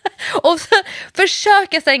och så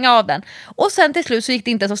försöka stänga av den. Och sen till slut så gick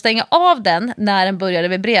det inte att stänga av den när den började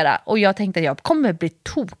vibrera. Och jag tänkte att jag kommer bli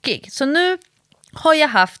tokig. Så nu har jag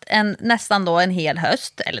haft nästan då en hel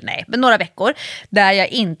höst, eller nej, men några veckor där jag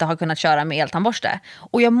inte har kunnat köra med eltandborste.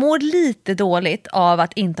 Och jag mår lite dåligt av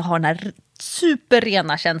att inte ha den här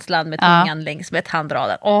superrena känslan med tungan längs med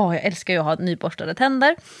tandraden. Jag älskar ju att ha nyborstade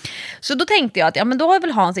tänder. Så då tänkte jag att men då har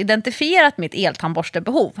väl Hans identifierat mitt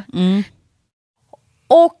eltandborstebehov.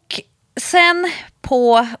 Och sen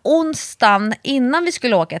på onsdagen innan vi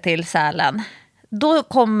skulle åka till Sälen, då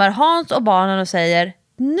kommer Hans och barnen och säger: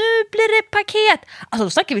 nu blir det paket. Alltså då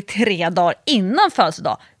snackar vi 3 dagar innan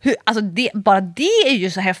födelsedag. Alltså bara det är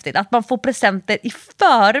ju så häftigt att man får presenter i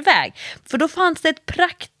förväg. För då fanns det ett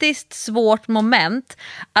praktiskt svårt moment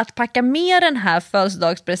att packa med den här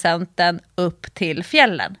födelsedagspresenten upp till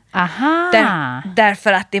fjällen. Aha.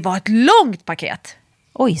 Därför att det var ett långt paket.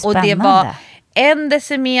 Oj, spännande. Och det var 1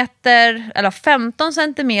 decimeter eller 15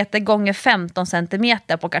 centimeter gånger 15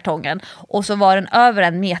 centimeter på kartongen. Och så var den över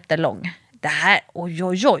 1 meter lång. Det här,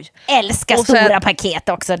 oj. Älskar och stora paket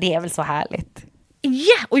också, det är väl så härligt.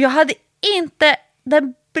 Ja, och jag hade inte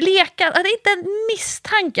den bleka, hade inte en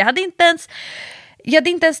misstanke, jag hade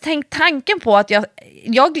inte ens tänkt tanken på att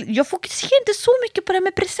jag fokuserar inte så mycket på det här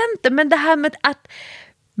med presenter, men det här med att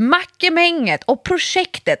mackemänget och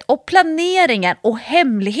projektet och planeringen och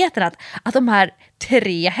hemligheten att de här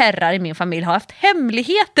 3 herrar i min familj har haft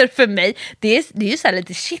hemligheter för mig, det är ju så här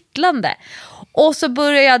lite kittlande. Och så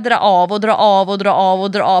börjar jag dra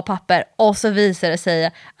av papper och så visar det sig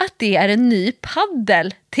att det är en ny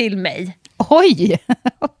paddel till mig. Oj,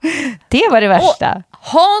 det var det värsta. Och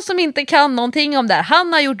Hans som inte kan någonting om det här,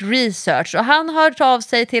 han har gjort research och han har hört av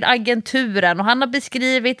sig till agenturen och han har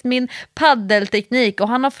beskrivit min paddelteknik och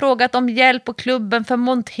han har frågat om hjälp på klubben för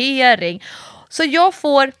montering. Så jag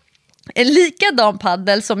får en likadan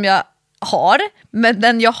paddel som jag har, men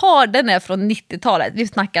den jag har, den är från 90-talet. Vi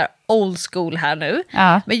snackar old school här nu.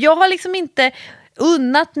 Ja. Men jag har liksom inte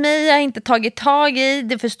unnat mig, jag har inte tagit tag i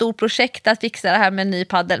det, för stort projekt att fixa det här med en ny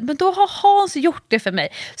paddel. Men då har Hans gjort det för mig.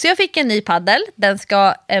 Så jag fick en ny paddel. Den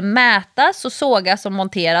ska mätas och sågas och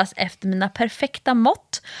monteras efter mina perfekta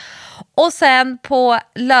mått. Och sen på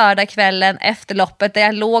lördagskvällen efter loppet, där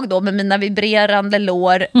jag låg då med mina vibrerande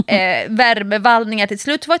lår, värmevallningar, till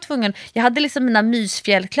slut var jag tvungen, jag hade liksom mina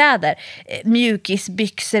mysfjällkläder,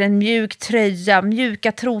 mjukisbyxor, en mjuk tröja,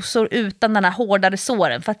 mjuka trosor utan den här hårdare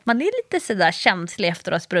såren, för att man är lite sådär känslig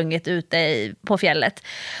efter att ha sprungit ute på fjället.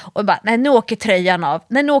 Och bara, nej, nu åker tröjan av,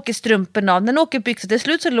 nej, nu åker strumpen av, nu åker byxor. Till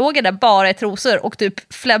slut så låg jag där bara i trosor och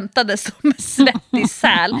typ flämtade som en svettig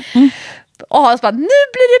säl. Och Hans bara, nu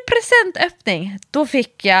blir det presentöppning. Då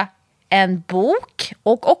fick jag en bok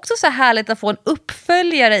och också så härligt att få en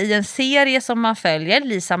uppföljare i en serie som man följer,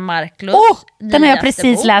 Lisa Marklunds den har jag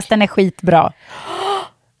precis läst, den är skitbra.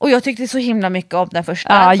 Och jag tyckte så himla mycket om den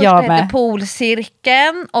första. Första hette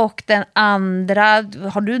Polcirkeln och den andra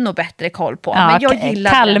har du nog bättre koll på. Ja, men jag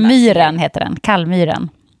gillar Kallmyren heter den, Kallmyren.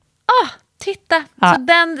 Titta, så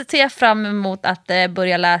den ser jag fram emot att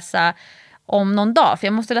börja läsa om någon dag. För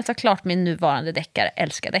jag måste läsa klart min nuvarande deckare,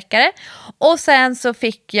 älskar deckare. Och sen så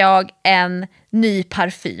fick jag en ny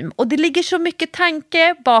parfym. Och det ligger så mycket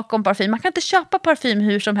tanke bakom parfym. Man kan inte köpa parfym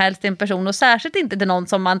hur som helst till en person. Och särskilt inte till någon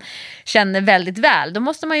som man känner väldigt väl. Då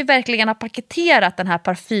måste man ju verkligen ha paketerat den här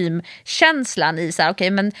parfymkänslan i så här, okej,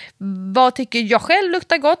 men vad tycker jag själv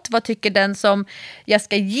luktar gott? Vad tycker den som jag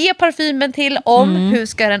ska ge parfymen till om? Hur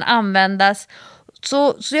ska den användas?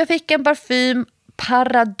 Så jag fick en parfym,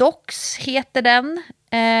 Paradox heter den.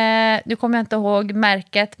 Nu kommer jag inte ihåg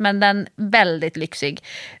märket, men den är väldigt lyxig.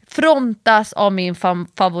 Frontas av min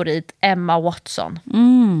favorit Emma Watson.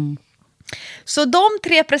 Så de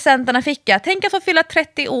 3 presenterna fick jag. Tänk att få fylla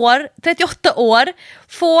 38 år,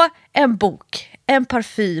 få en bok, en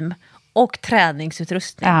parfym och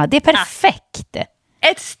träningsutrustning. Ja, det är perfekt.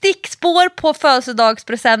 Ett stickspår på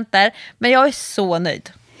födelsedagspresenter, men jag är så nöjd.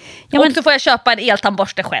 Ja, men... Och så får jag köpa en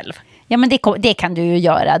eltandborste själv. Ja, men det kan du ju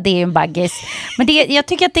göra. Det är ju en baggis. Men jag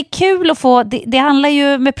tycker att det är kul att få... Det handlar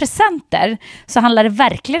ju med presenter, så handlar det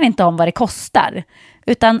verkligen inte om vad det kostar.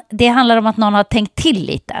 Utan det handlar om att någon har tänkt till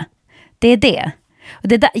lite. Det är det. Och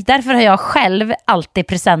därför har jag själv alltid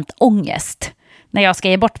presentångest när jag ska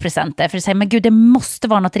ge bort presenter. För att säga, men gud, det måste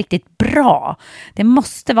vara något riktigt bra. Det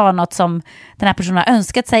måste vara något som den här personen har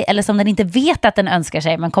önskat sig, eller som den inte vet att den önskar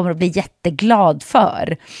sig, men kommer att bli jätteglad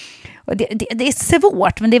för. Och det är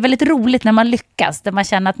svårt, men det är väldigt roligt när man lyckas. Där man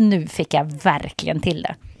känner att nu fick jag verkligen till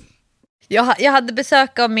det. Jag hade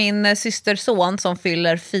besök av min systerson som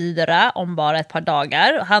fyller 4 om bara ett par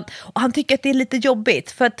dagar. Och han tycker att det är lite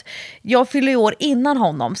jobbigt för att jag fyller år innan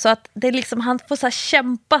honom. Så att det är liksom, han får så här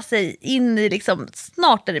kämpa sig in i liksom,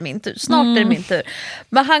 snart är det min tur.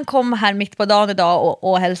 Men han kom här mitt på dagen idag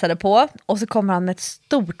och hälsade på. Och så kommer han med ett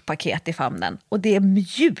stort paket i famnen. Och det är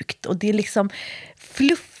mjukt och det är liksom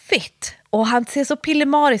fluffigt. Och han ser så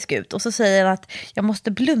pillemarisk ut. Och så säger han att jag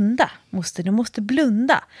måste blunda. Du måste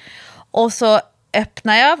blunda. Och så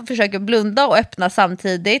öppnar jag, försöker blunda och öppna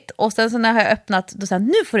samtidigt. Och sen så när jag har öppnat, då säger han,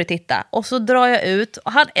 nu får du titta. Och så drar jag ut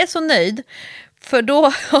och han är så nöjd. För då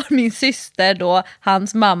har min syster, då,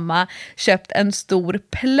 hans mamma, köpt en stor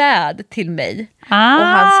pläd till mig.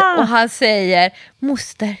 Och han säger,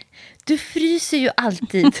 moster, du fryser ju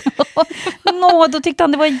alltid. Då tyckte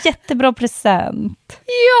han det var en jättebra present.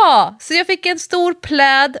 Ja, så jag fick en stor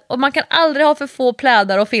pläd. Och man kan aldrig ha för få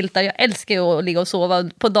plädar och filtar. Jag älskar ju att ligga och sova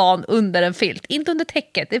på dagen under en filt. Inte under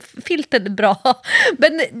täcket, filten är bra.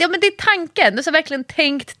 Men det är tanken, det är så verkligen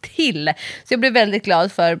tänkt till. Så jag blev väldigt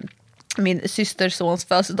glad för min systersons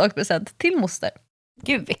födelsedagspresent till moster.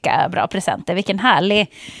 Gud, vilka bra presenter. Vilken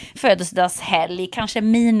härlig födelsedagshelg. Kanske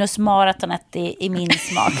minus maratonet i min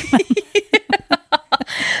smak.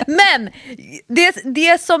 Men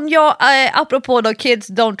det som jag, apropå då kids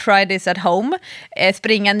don't try this at home,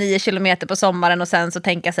 springa 9 kilometer på sommaren och sen så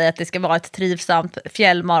tänka sig att det ska vara ett trivsamt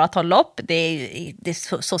fjällmaratonlopp,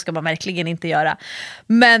 så ska man verkligen inte göra.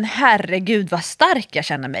 Men herregud vad stark jag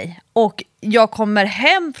känner mig. Och jag kommer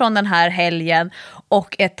hem från den här helgen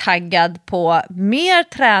och är taggad på mer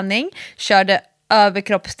träning. Körde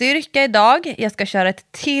överkroppsstyrka idag. Jag ska köra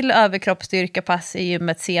ett till överkroppsstyrkapass i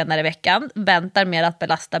gymmet senare i veckan. Väntar med att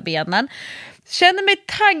belasta benen. Känner mig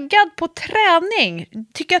taggad på träning.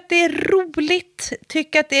 Tycker att det är roligt.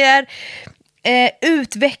 Tycker att det är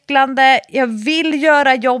utvecklande. Jag vill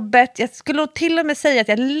göra jobbet. Jag skulle till och med säga att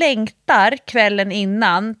jag längtar kvällen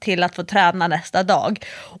innan till att få träna nästa dag.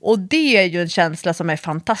 Och det är ju en känsla som är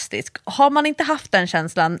fantastisk. Har man inte haft den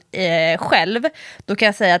känslan själv, då kan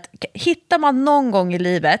jag säga att hittar man någon gång i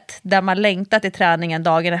livet där man längtar till träningen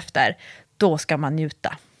dagen efter, då ska man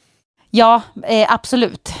njuta. Ja,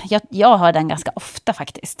 absolut. Jag hör den ganska ofta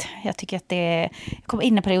faktiskt. Jag tycker att jag kommer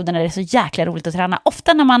in i perioden när det är så jäkla roligt att träna.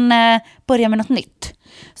 Ofta när man börjar med något nytt.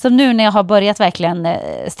 Som nu när jag har börjat verkligen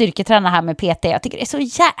styrketräna här med PT. Jag tycker det är så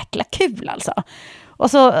jäkla kul alltså.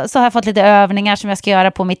 Och så har jag fått lite övningar som jag ska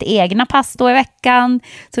göra på mitt egna pass då i veckan.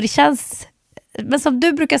 Så det känns... Men som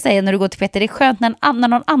du brukar säga när du går till PT, det är skönt när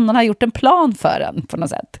någon annan har gjort en plan för en på något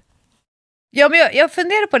sätt. Ja, men jag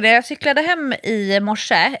funderar på det. Jag cyklade hem i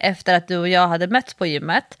morse efter att du och jag hade mötts på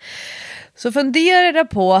gymmet. Så funderade jag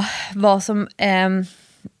på vad som...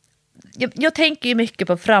 Jag tänker ju mycket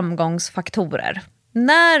på framgångsfaktorer.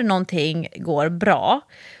 När någonting går bra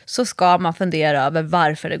så ska man fundera över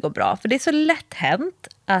varför det går bra. För det är så lätt hänt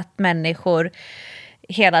att människor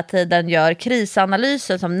hela tiden gör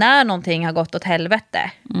krisanalyser som när någonting har gått åt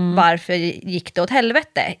helvete. Varför gick det åt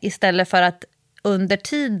helvete? Istället för att under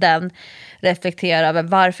tiden reflektera över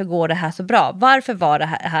varför går det här så bra? Varför var det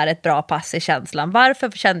här ett bra pass i känslan?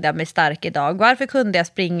 Varför kände jag mig stark idag? Varför kunde jag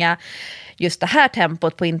springa just det här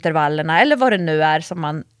tempot på intervallerna? Eller vad det nu är som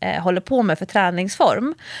man håller på med för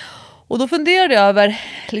träningsform. Och då funderade jag över,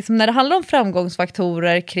 liksom, när det handlar om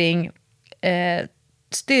framgångsfaktorer kring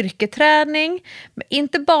styrketräning,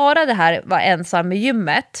 inte bara det här var ensam i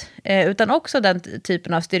gymmet, utan också den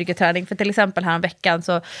typen av styrketräning. För till exempel här en veckan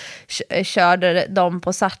så körde de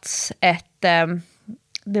på Sats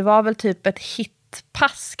det var väl typ ett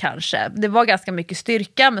hitpass kanske. Det var ganska mycket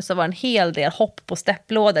styrka, men så var en hel del hopp på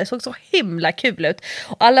stepplådor. Det såg så himla kul ut.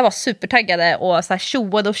 Och alla var supertaggade och så här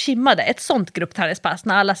tjoade och kimmade. Ett sånt gruppträningspass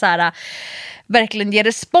när alla så här verkligen ger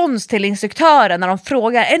respons till instruktören när de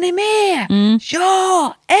frågar, är ni med?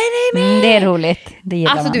 Ja, är ni med? Det är roligt, det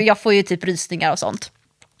gillar alltså man. jag får ju typ rysningar och sånt.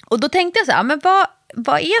 Och då tänkte jag så här, men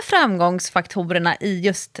vad är framgångsfaktorerna i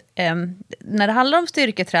just när det handlar om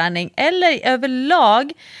styrketräning eller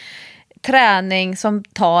överlag träning som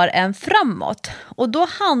tar en framåt? Och då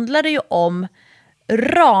handlar det ju om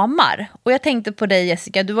ramar. Och jag tänkte på dig,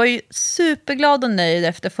 Jessica, du var ju superglad och nöjd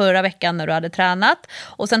efter förra veckan när du hade tränat.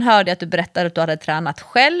 Och sen hörde jag att du berättade att du hade tränat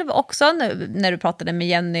själv också när du pratade med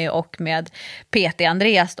Jenny och med PT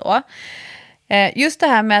Andreas då. Just det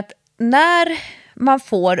här med att när man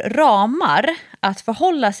får ramar att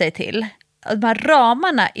förhålla sig till, de här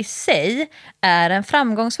ramarna i sig är en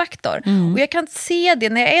framgångsfaktor. Och jag kan se det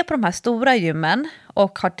när jag är på de här stora gymmen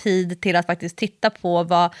och har tid till att faktiskt titta på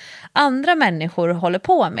vad andra människor håller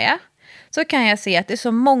på med. Så kan jag se att det är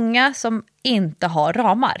så många som inte har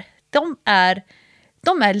ramar. De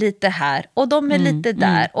är lite här och de är lite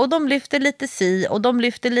där och de lyfter lite si och de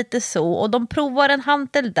lyfter lite så och de provar en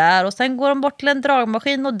hantel där och sen går de bort till en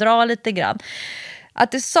dragmaskin och drar lite grann.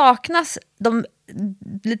 Att det saknas de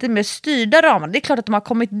lite mer styrda ramarna. Det är klart att de har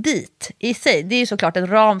kommit dit i sig. Det är ju såklart en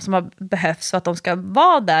ram som har behövts för att de ska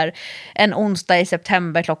vara där en onsdag i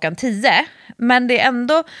september klockan 10. Men det är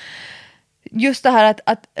ändå just det här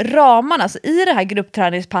att ramarna, alltså i det här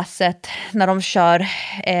gruppträningspasset när de kör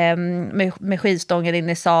med skivstången in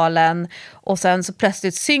i salen och sen så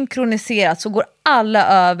plötsligt synkroniserat så går alla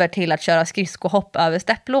över till att köra skridskohopp över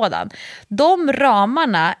stepplådan. De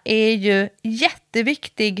ramarna är ju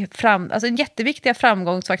jätteviktiga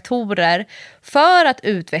framgångsfaktorer för att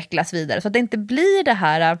utvecklas vidare så att det inte blir det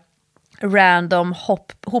här random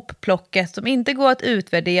hopplocket som inte går att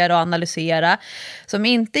utvärdera och analysera, som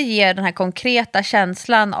inte ger den här konkreta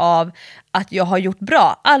känslan av att jag har gjort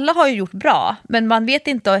bra. Alla har ju gjort bra, men man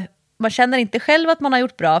känner inte själv att man har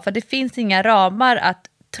gjort bra för det finns inga ramar att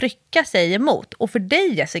trycka sig emot. Och för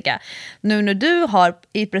dig, Jessica, nu när du har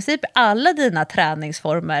i princip alla dina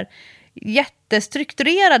träningsformer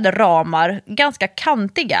jättestrukturerade ramar, ganska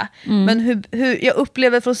kantiga, men hur jag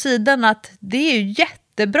upplever från sidan att det är ju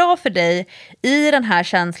jättebra för dig i den här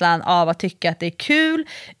känslan av att tycka att det är kul,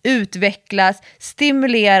 utvecklas,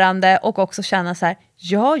 stimulerande och också känna så här,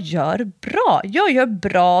 jag gör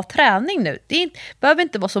bra träning nu. Det behöver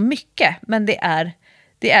inte vara så mycket, men det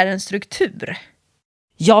är en struktur.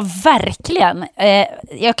 Ja, verkligen.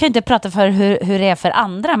 Jag kan inte prata för hur det är för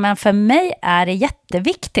andra, men för mig är det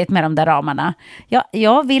jätteviktigt med de där ramarna.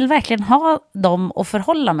 Jag vill verkligen ha dem att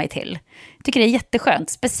förhålla mig till. Jag tycker det är jätteskönt,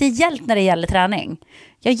 speciellt när det gäller träning.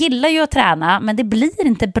 Jag gillar ju att träna, men det blir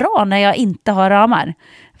inte bra när jag inte har ramar.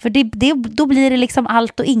 För då blir det liksom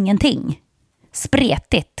allt och ingenting.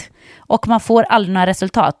 Spretigt. Och man får aldrig några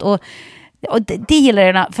resultat. Och det gillar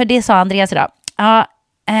jag, för det sa Andreas idag. Ja,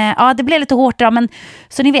 det blev lite hårt då, men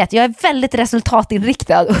så ni vet, jag är väldigt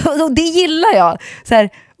resultatinriktad och det gillar jag. Så här,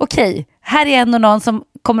 okej, här är ändå någon som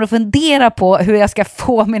kommer att fundera på hur jag ska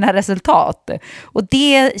få mina resultat. Och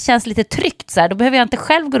det känns lite tryggt så här. Då behöver jag inte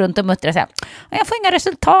själv gå runt och muttra och säga, jag får inga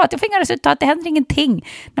resultat, det händer ingenting.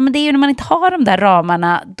 Nej, men det är ju när man inte har de där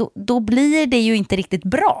ramarna, då blir det ju inte riktigt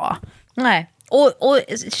bra. Nej. Och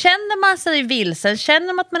känner man sig vilsen,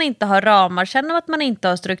 känner man att man inte har ramar, känner man att man inte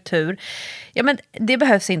har struktur, ja men det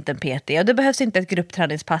behövs inte en PT och det behövs inte ett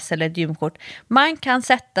gruppträningspass eller ett gymkort. Man kan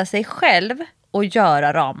sätta sig själv och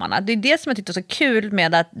göra ramarna. Det är det som jag tyckte var så kul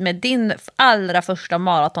med din allra första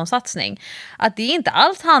maratonsatsning. Att det inte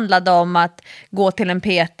alls handlade om att gå till en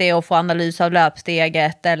PT och få analys av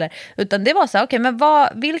löpsteget. Utan det var så här, okej, men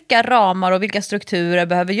vilka ramar och vilka strukturer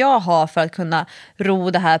behöver jag ha för att kunna ro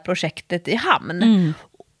det här projektet i hamn?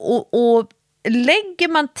 Och lägger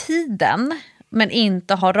man tiden men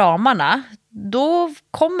inte har ramarna, då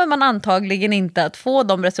kommer man antagligen inte att få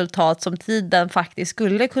de resultat som tiden faktiskt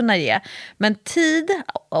skulle kunna ge. Men tid,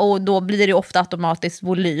 och då blir det ofta automatiskt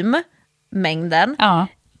volym, mängden,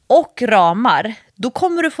 och ramar, då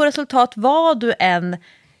kommer du få resultat vad du än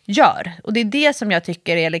gör. Och det är det som jag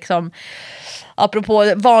tycker är liksom,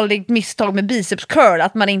 apropå vanligt misstag med biceps curl,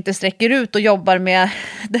 att man inte sträcker ut och jobbar med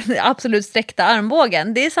den absolut sträckta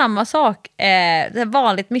armbågen. Det är samma sak, det är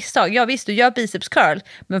vanligt misstag. Ja visst, du gör biceps curl,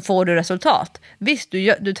 men får du resultat? Visst,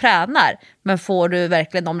 du tränar, men får du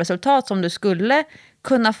verkligen de resultat som du skulle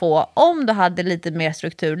kunna få om du hade lite mer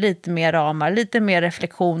struktur, lite mer ramar, lite mer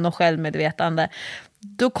reflektion och självmedvetande?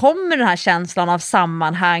 Då kommer den här känslan av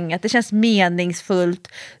sammanhang, att det känns meningsfullt,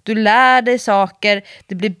 du lär dig saker,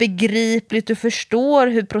 det blir begripligt, du förstår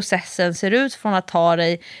hur processen ser ut från att ta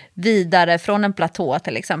dig vidare från en platå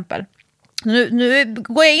till exempel. Nu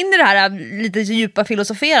går jag in i det här lite djupa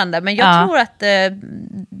filosoferande, men jag tror att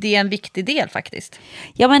det är en viktig del faktiskt.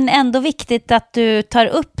 Ja, men ändå viktigt att du tar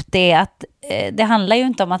upp det, att det handlar ju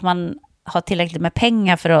inte om att man har tillräckligt med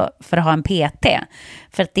pengar för att ha en PT.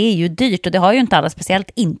 För att det är ju dyrt, och det har ju inte alla,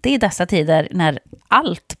 speciellt inte i dessa tider när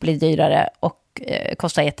allt blir dyrare och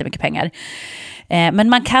kostar jättemycket pengar. Men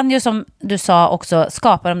man kan ju, som du sa, också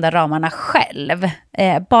skapa de där ramarna själv.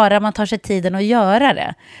 Bara man tar sig tiden att göra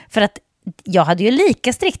det. För att jag hade ju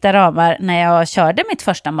lika strikta ramar när jag körde mitt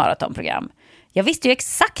första maratonprogram. Jag visste ju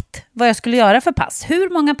exakt vad jag skulle göra för pass. Hur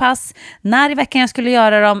många pass, när i veckan jag skulle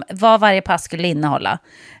göra dem, vad varje pass skulle innehålla.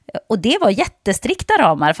 Och det var jättestrikta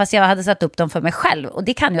ramar, fast jag hade satt upp dem för mig själv. Och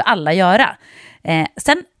det kan ju alla göra.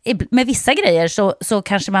 Sen med vissa grejer så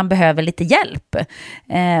kanske man behöver lite hjälp.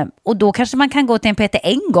 Och då kanske man kan gå till en PT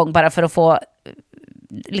en gång bara för att få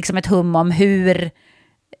liksom ett hum om hur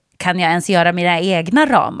kan jag ens göra mina egna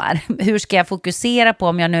ramar? Hur ska jag fokusera på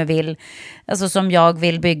om jag nu vill, alltså som jag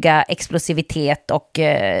vill bygga explosivitet och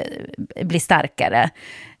bli starkare?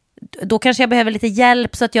 Då kanske jag behöver lite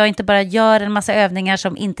hjälp så att jag inte bara gör en massa övningar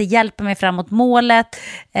som inte hjälper mig fram mot målet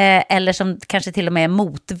eller som kanske till och med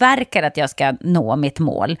motverkar att jag ska nå mitt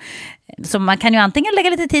mål. Så man kan ju antingen lägga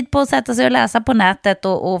lite tid på att sätta sig och läsa på nätet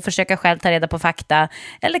och försöka själv ta reda på fakta,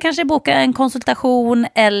 eller kanske boka en konsultation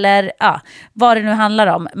eller vad det nu handlar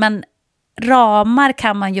om. Men ramar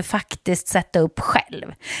kan man ju faktiskt sätta upp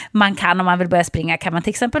själv. Man kan, om man vill börja springa, kan man till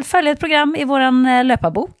exempel följa ett program i våran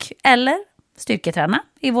löparbok eller styrketräna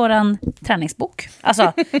i våran träningsbok.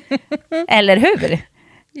 Alltså, eller hur?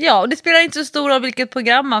 Ja, och det spelar inte så stor roll vilket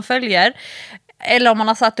program man följer. Eller om man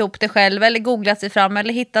har satt ihop det själv, eller googlat sig fram,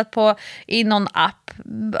 eller hittat på i någon app.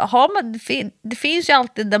 Det finns ju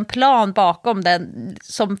alltid en plan bakom den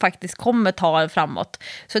som faktiskt kommer ta en framåt.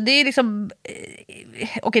 Så det är liksom...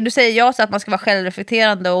 Okej, du säger jag så att man ska vara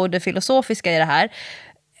självreflekterande och det filosofiska i det här.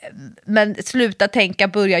 Men sluta tänka,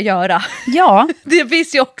 börja göra. Ja. Det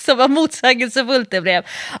visste ju också vad motsägelsefullt det blev.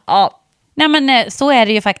 Ja. Nej, men så är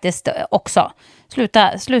det ju faktiskt också.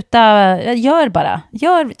 Sluta,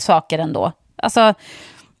 gör saker ändå. Alltså,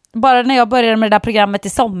 bara när jag började med det där programmet i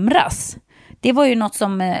somras, det var ju något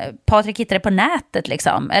som Patrik hittade på nätet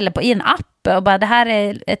liksom, eller i en app, och bara, det här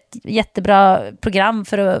är ett jättebra program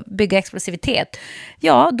för att bygga explosivitet.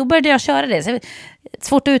 Ja, då började jag köra det. Så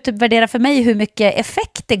svårt att utvärdera för mig hur mycket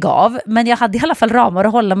effekt det gav, men jag hade i alla fall ramar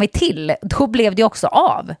att hålla mig till. Då blev det också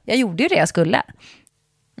av. Jag gjorde ju det jag skulle.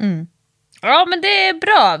 Mm. Ja, men det är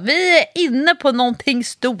bra. Vi är inne på någonting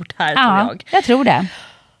stort här, tror jag tror det.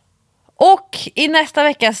 Och i nästa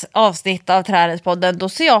veckas avsnitt av Träningspodden, då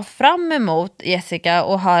ser jag fram emot, Jessica,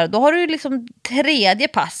 och då har du liksom tredje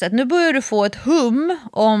passet. Nu börjar du få ett hum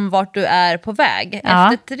om vart du är på väg.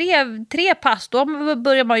 Ja. Efter tre pass, då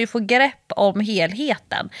börjar man ju få grepp om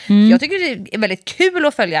helheten. Jag tycker det är väldigt kul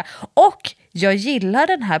att följa. Och jag gillar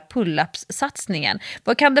den här pull-ups-satsningen.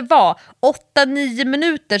 Vad kan det vara? 8-9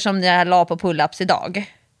 minuter som jag la på pull-ups idag.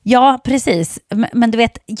 Ja, precis. Men du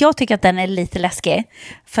vet, jag tycker att den är lite läskig.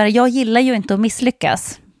 För jag gillar ju inte att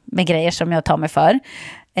misslyckas med grejer som jag tar mig för.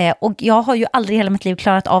 Och jag har ju aldrig i hela mitt liv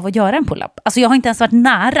klarat av att göra en pull-up. Alltså jag har inte ens varit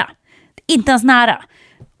nära. Inte ens nära.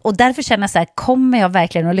 Och därför känner jag så här, kommer jag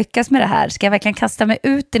verkligen att lyckas med det här? Ska jag verkligen kasta mig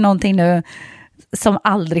ut i någonting nu som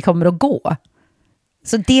aldrig kommer att gå?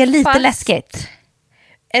 Så det är lite läskigt.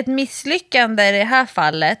 Ett misslyckande i det här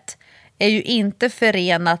fallet är ju inte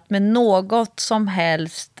förenat med något som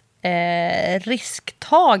helst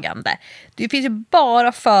risktagande. Det finns ju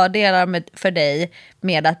bara fördelar för dig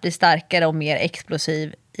med att bli starkare och mer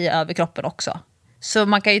explosiv i överkroppen också. Så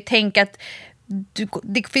man kan ju tänka att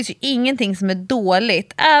det finns ju ingenting som är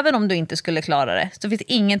dåligt, även om du inte skulle klara det. Så finns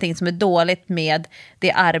det ingenting som är dåligt med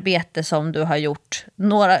det arbete som du har gjort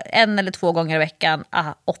 1 eller 2 gånger i veckan,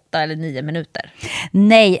 8 eller 9 minuter.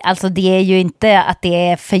 Nej, alltså det är ju inte att det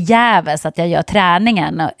är förgäves att jag gör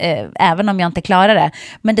träningen, även om jag inte klarar det.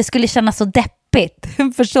 Men det skulle kännas så deppigt,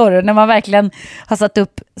 förstår du? När man verkligen har satt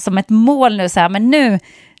upp som ett mål nu så här, men nu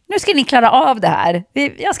nu ska ni klara av det här.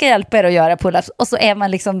 Jag ska hjälpa er att göra pull-ups. Och så är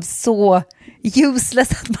man liksom så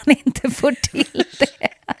useless att man inte får till det.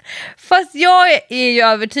 Fast jag är ju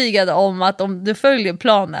övertygad om att om du följer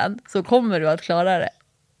planen så kommer du att klara det.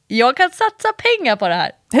 Jag kan satsa pengar på det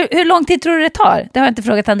här. Hur lång tid tror du det tar? Det har jag inte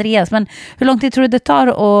frågat Andreas, men hur lång tid tror du det tar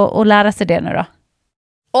att lära sig det nu då?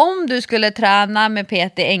 Om du skulle träna med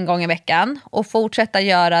PT en gång i veckan och fortsätta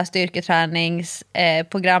göra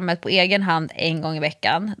styrketräningsprogrammet på egen hand en gång i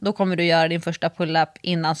veckan, då kommer du göra din första pull-up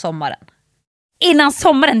innan sommaren. Innan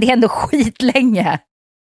sommaren? Det är ändå skitlänge.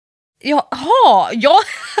 Jaha, ja.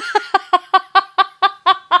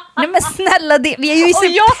 Nej men snälla, vi är ju i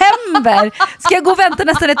september. Ska jag gå och vänta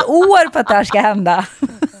nästan ett år på att det här ska hända?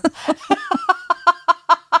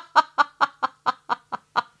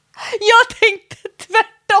 Jag tänkte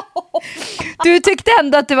tvärtom. Du tyckte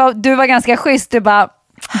ändå att du var ganska schysst. Du bara,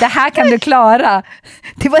 det här kan du klara.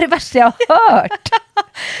 Det var det värsta jag har hört.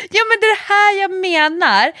 Ja, men det är det här jag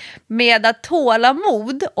menar med att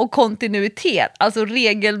tålamod och kontinuitet, alltså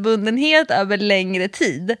regelbundenhet över längre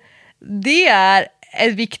tid, det är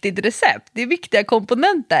ett viktigt recept. Det är viktiga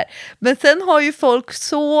komponenter. Men sen har ju folk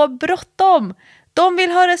så bråttom. De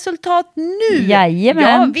vill ha resultat nu. Jajamän.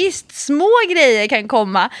 Ja visst, små grejer kan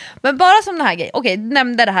komma. Men bara som den här grejen. Okej, du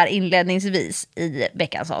nämnde det här inledningsvis i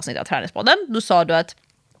veckans avsnitt av Träningspodden. Då sa du att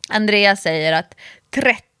Andreas säger att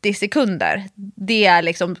 30 sekunder, det är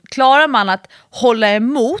liksom, klarar man att hålla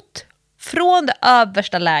emot från det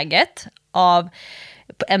översta läget av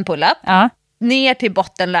en pull-up ner till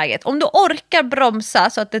bottenläget. Om du orkar bromsa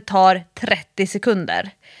så att det tar 30 sekunder,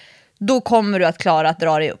 då kommer du att klara att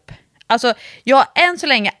dra dig upp. Alltså, jag har än så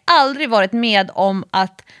länge aldrig varit med om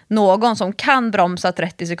att någon som kan bromsa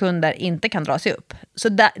 30 sekunder inte kan dra sig upp. Så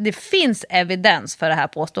det finns evidens för det här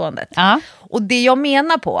påståendet. Och det jag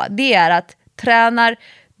menar på, det är att tränar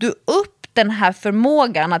du upp den här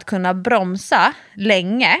förmågan att kunna bromsa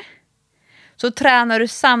länge, så tränar du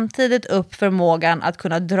samtidigt upp förmågan att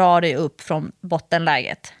kunna dra dig upp från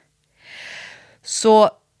bottenläget. Så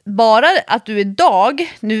bara att du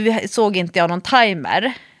idag, nu såg inte jag någon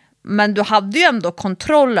timer, men du hade ju ändå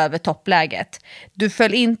kontroll över toppläget. Du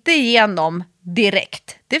föll inte igenom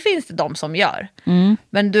direkt. Det finns det de som gör.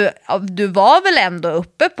 Men du var väl ändå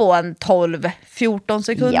uppe på en 12-14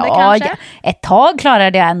 sekunder kanske? Ja, ett tag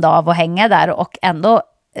klarade jag ändå av att hänga där och ändå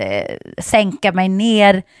sänka mig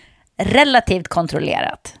ner relativt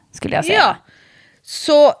kontrollerat, skulle jag säga. Ja.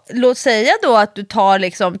 Så låt säga då att du tar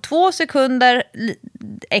liksom 2 sekunder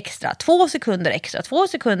extra, 2 sekunder extra, 2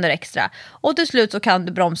 sekunder extra, och till slut så kan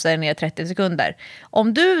du bromsa dig ner 30 sekunder.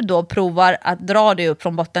 Om du då provar att dra dig upp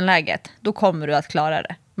från bottenläget, då kommer du att klara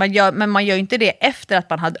det. Men man gör inte det efter att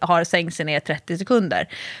man har sänkt sig ner 30 sekunder.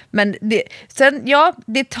 Men det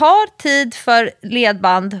tar tid för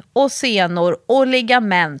ledband och senor och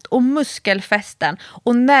ligament och muskelfästen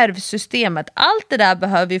och nervsystemet. Allt det där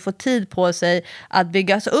behöver ju få tid på sig att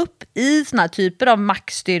byggas upp i såna typer av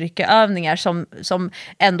maxstyrkeövningar som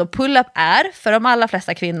ändå pull-up är. För de allra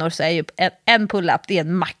flesta kvinnor så är ju en pull-up, det är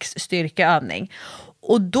en maxstyrkeövning.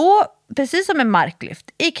 Och då, precis som med marklyft,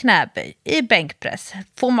 i knäböj, i bänkpress,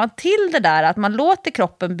 får man till det där att man låter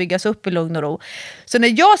kroppen byggas upp i lugn och ro. Så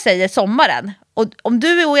när jag säger sommaren, och om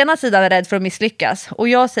du är å ena sidan är rädd för att misslyckas och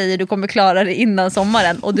jag säger du kommer klara det innan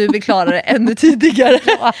sommaren och du vill klara det ännu tidigare,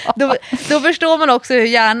 då förstår man också hur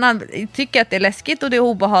hjärnan tycker att det är läskigt och det är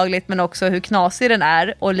obehagligt, men också hur knasig den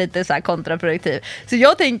är och lite så här kontraproduktiv. Så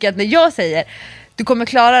jag tänker att när jag säger du kommer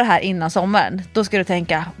klara det här innan sommaren, då ska du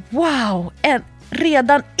tänka wow,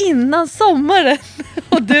 redan innan sommaren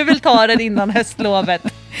och du vill ta den innan höstlovet.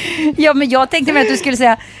 Ja, men jag tänkte mig att du skulle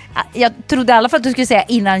säga, jag trodde i alla fall att du skulle säga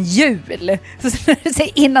innan jul. Så när du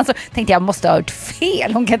säger innan, så tänkte jag måste ha hört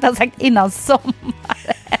fel. Hon kan inte ha sagt innan sommaren.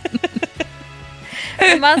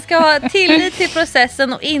 Man ska ha tillit till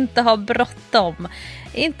processen och inte ha bråttom.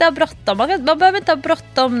 Inte ha bråttom. Man behöver inte ha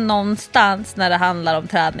bråttom någonstans när det handlar om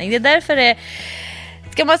träning. Det är därför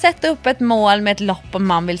ska man sätta upp ett mål med ett lopp om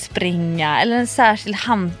man vill springa eller en särskild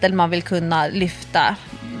hantel man vill kunna lyfta.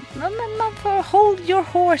 Men man får hold your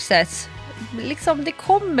horses. Liksom, det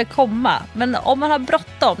kommer komma. Men om man har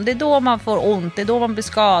bråttom, det är då man får ont, det är då man blir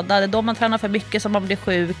skadad, det är då man tränar för mycket som man blir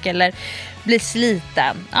sjuk eller blir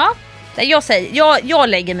sliten. Ja, jag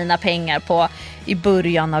lägger mina pengar på i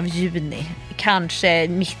början av juni. Kanske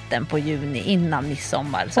mitten på juni innan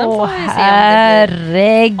midsommar. Sen får vi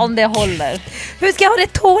se om det håller. Hur ska jag ha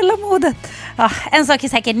det tålamodet? En sak är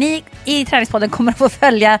säker, ni i Träningspodden kommer att få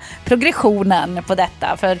följa progressionen på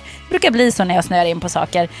detta. För det brukar bli så när jag snöar in på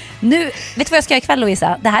saker. Nu, vet du vad jag ska göra ikväll,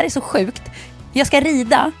 Lovisa? Det här är så sjukt. Jag ska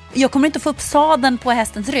rida. Jag kommer inte få upp sadeln på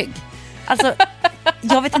hästens rygg. Alltså,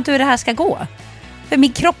 jag vet inte hur det här ska gå. För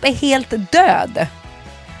min kropp är helt död.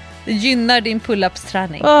 Det gynnar din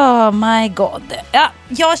pull-ups-träning. Oh my god. Ja,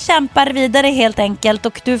 jag kämpar vidare helt enkelt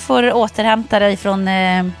och du får återhämta dig från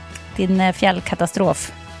din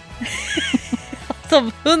fjällkatastrof.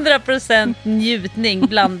 Som 100% njutning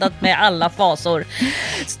blandat med alla fasor.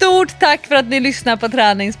 Stort tack för att ni lyssnar på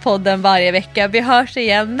Träningspodden varje vecka. Vi hörs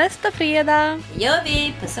igen nästa fredag. Gör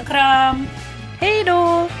vi. Puss och kram. Hej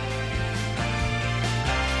då!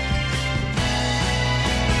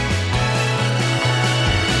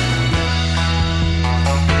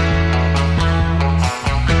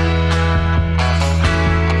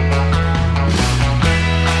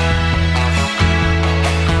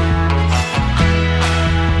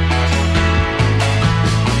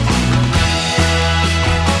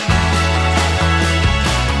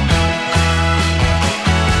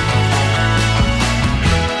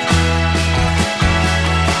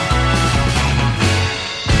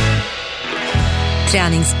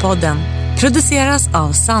 Träningspodden produceras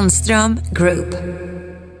av Sandström Group.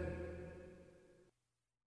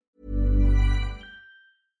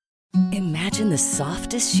 Imagine the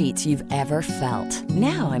softest sheets you've ever felt.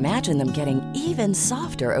 Now imagine them getting even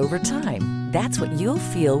softer over time. That's what you'll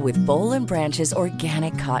feel with Boll & Branch's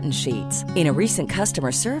organic cotton sheets. In a recent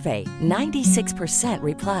customer survey, 96%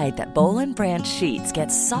 replied that Boll & Branch sheets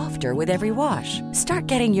get softer with every wash.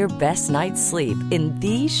 Start getting your best night's sleep in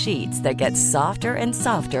these sheets that get softer and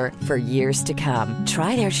softer for years to come.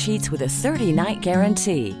 Try their sheets with a 30-night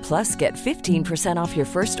guarantee. Plus, get 15% off your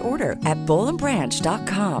first order at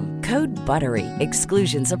bollandbranch.com. Code BUTTERY.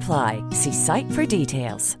 Exclusions apply. See site for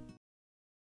details.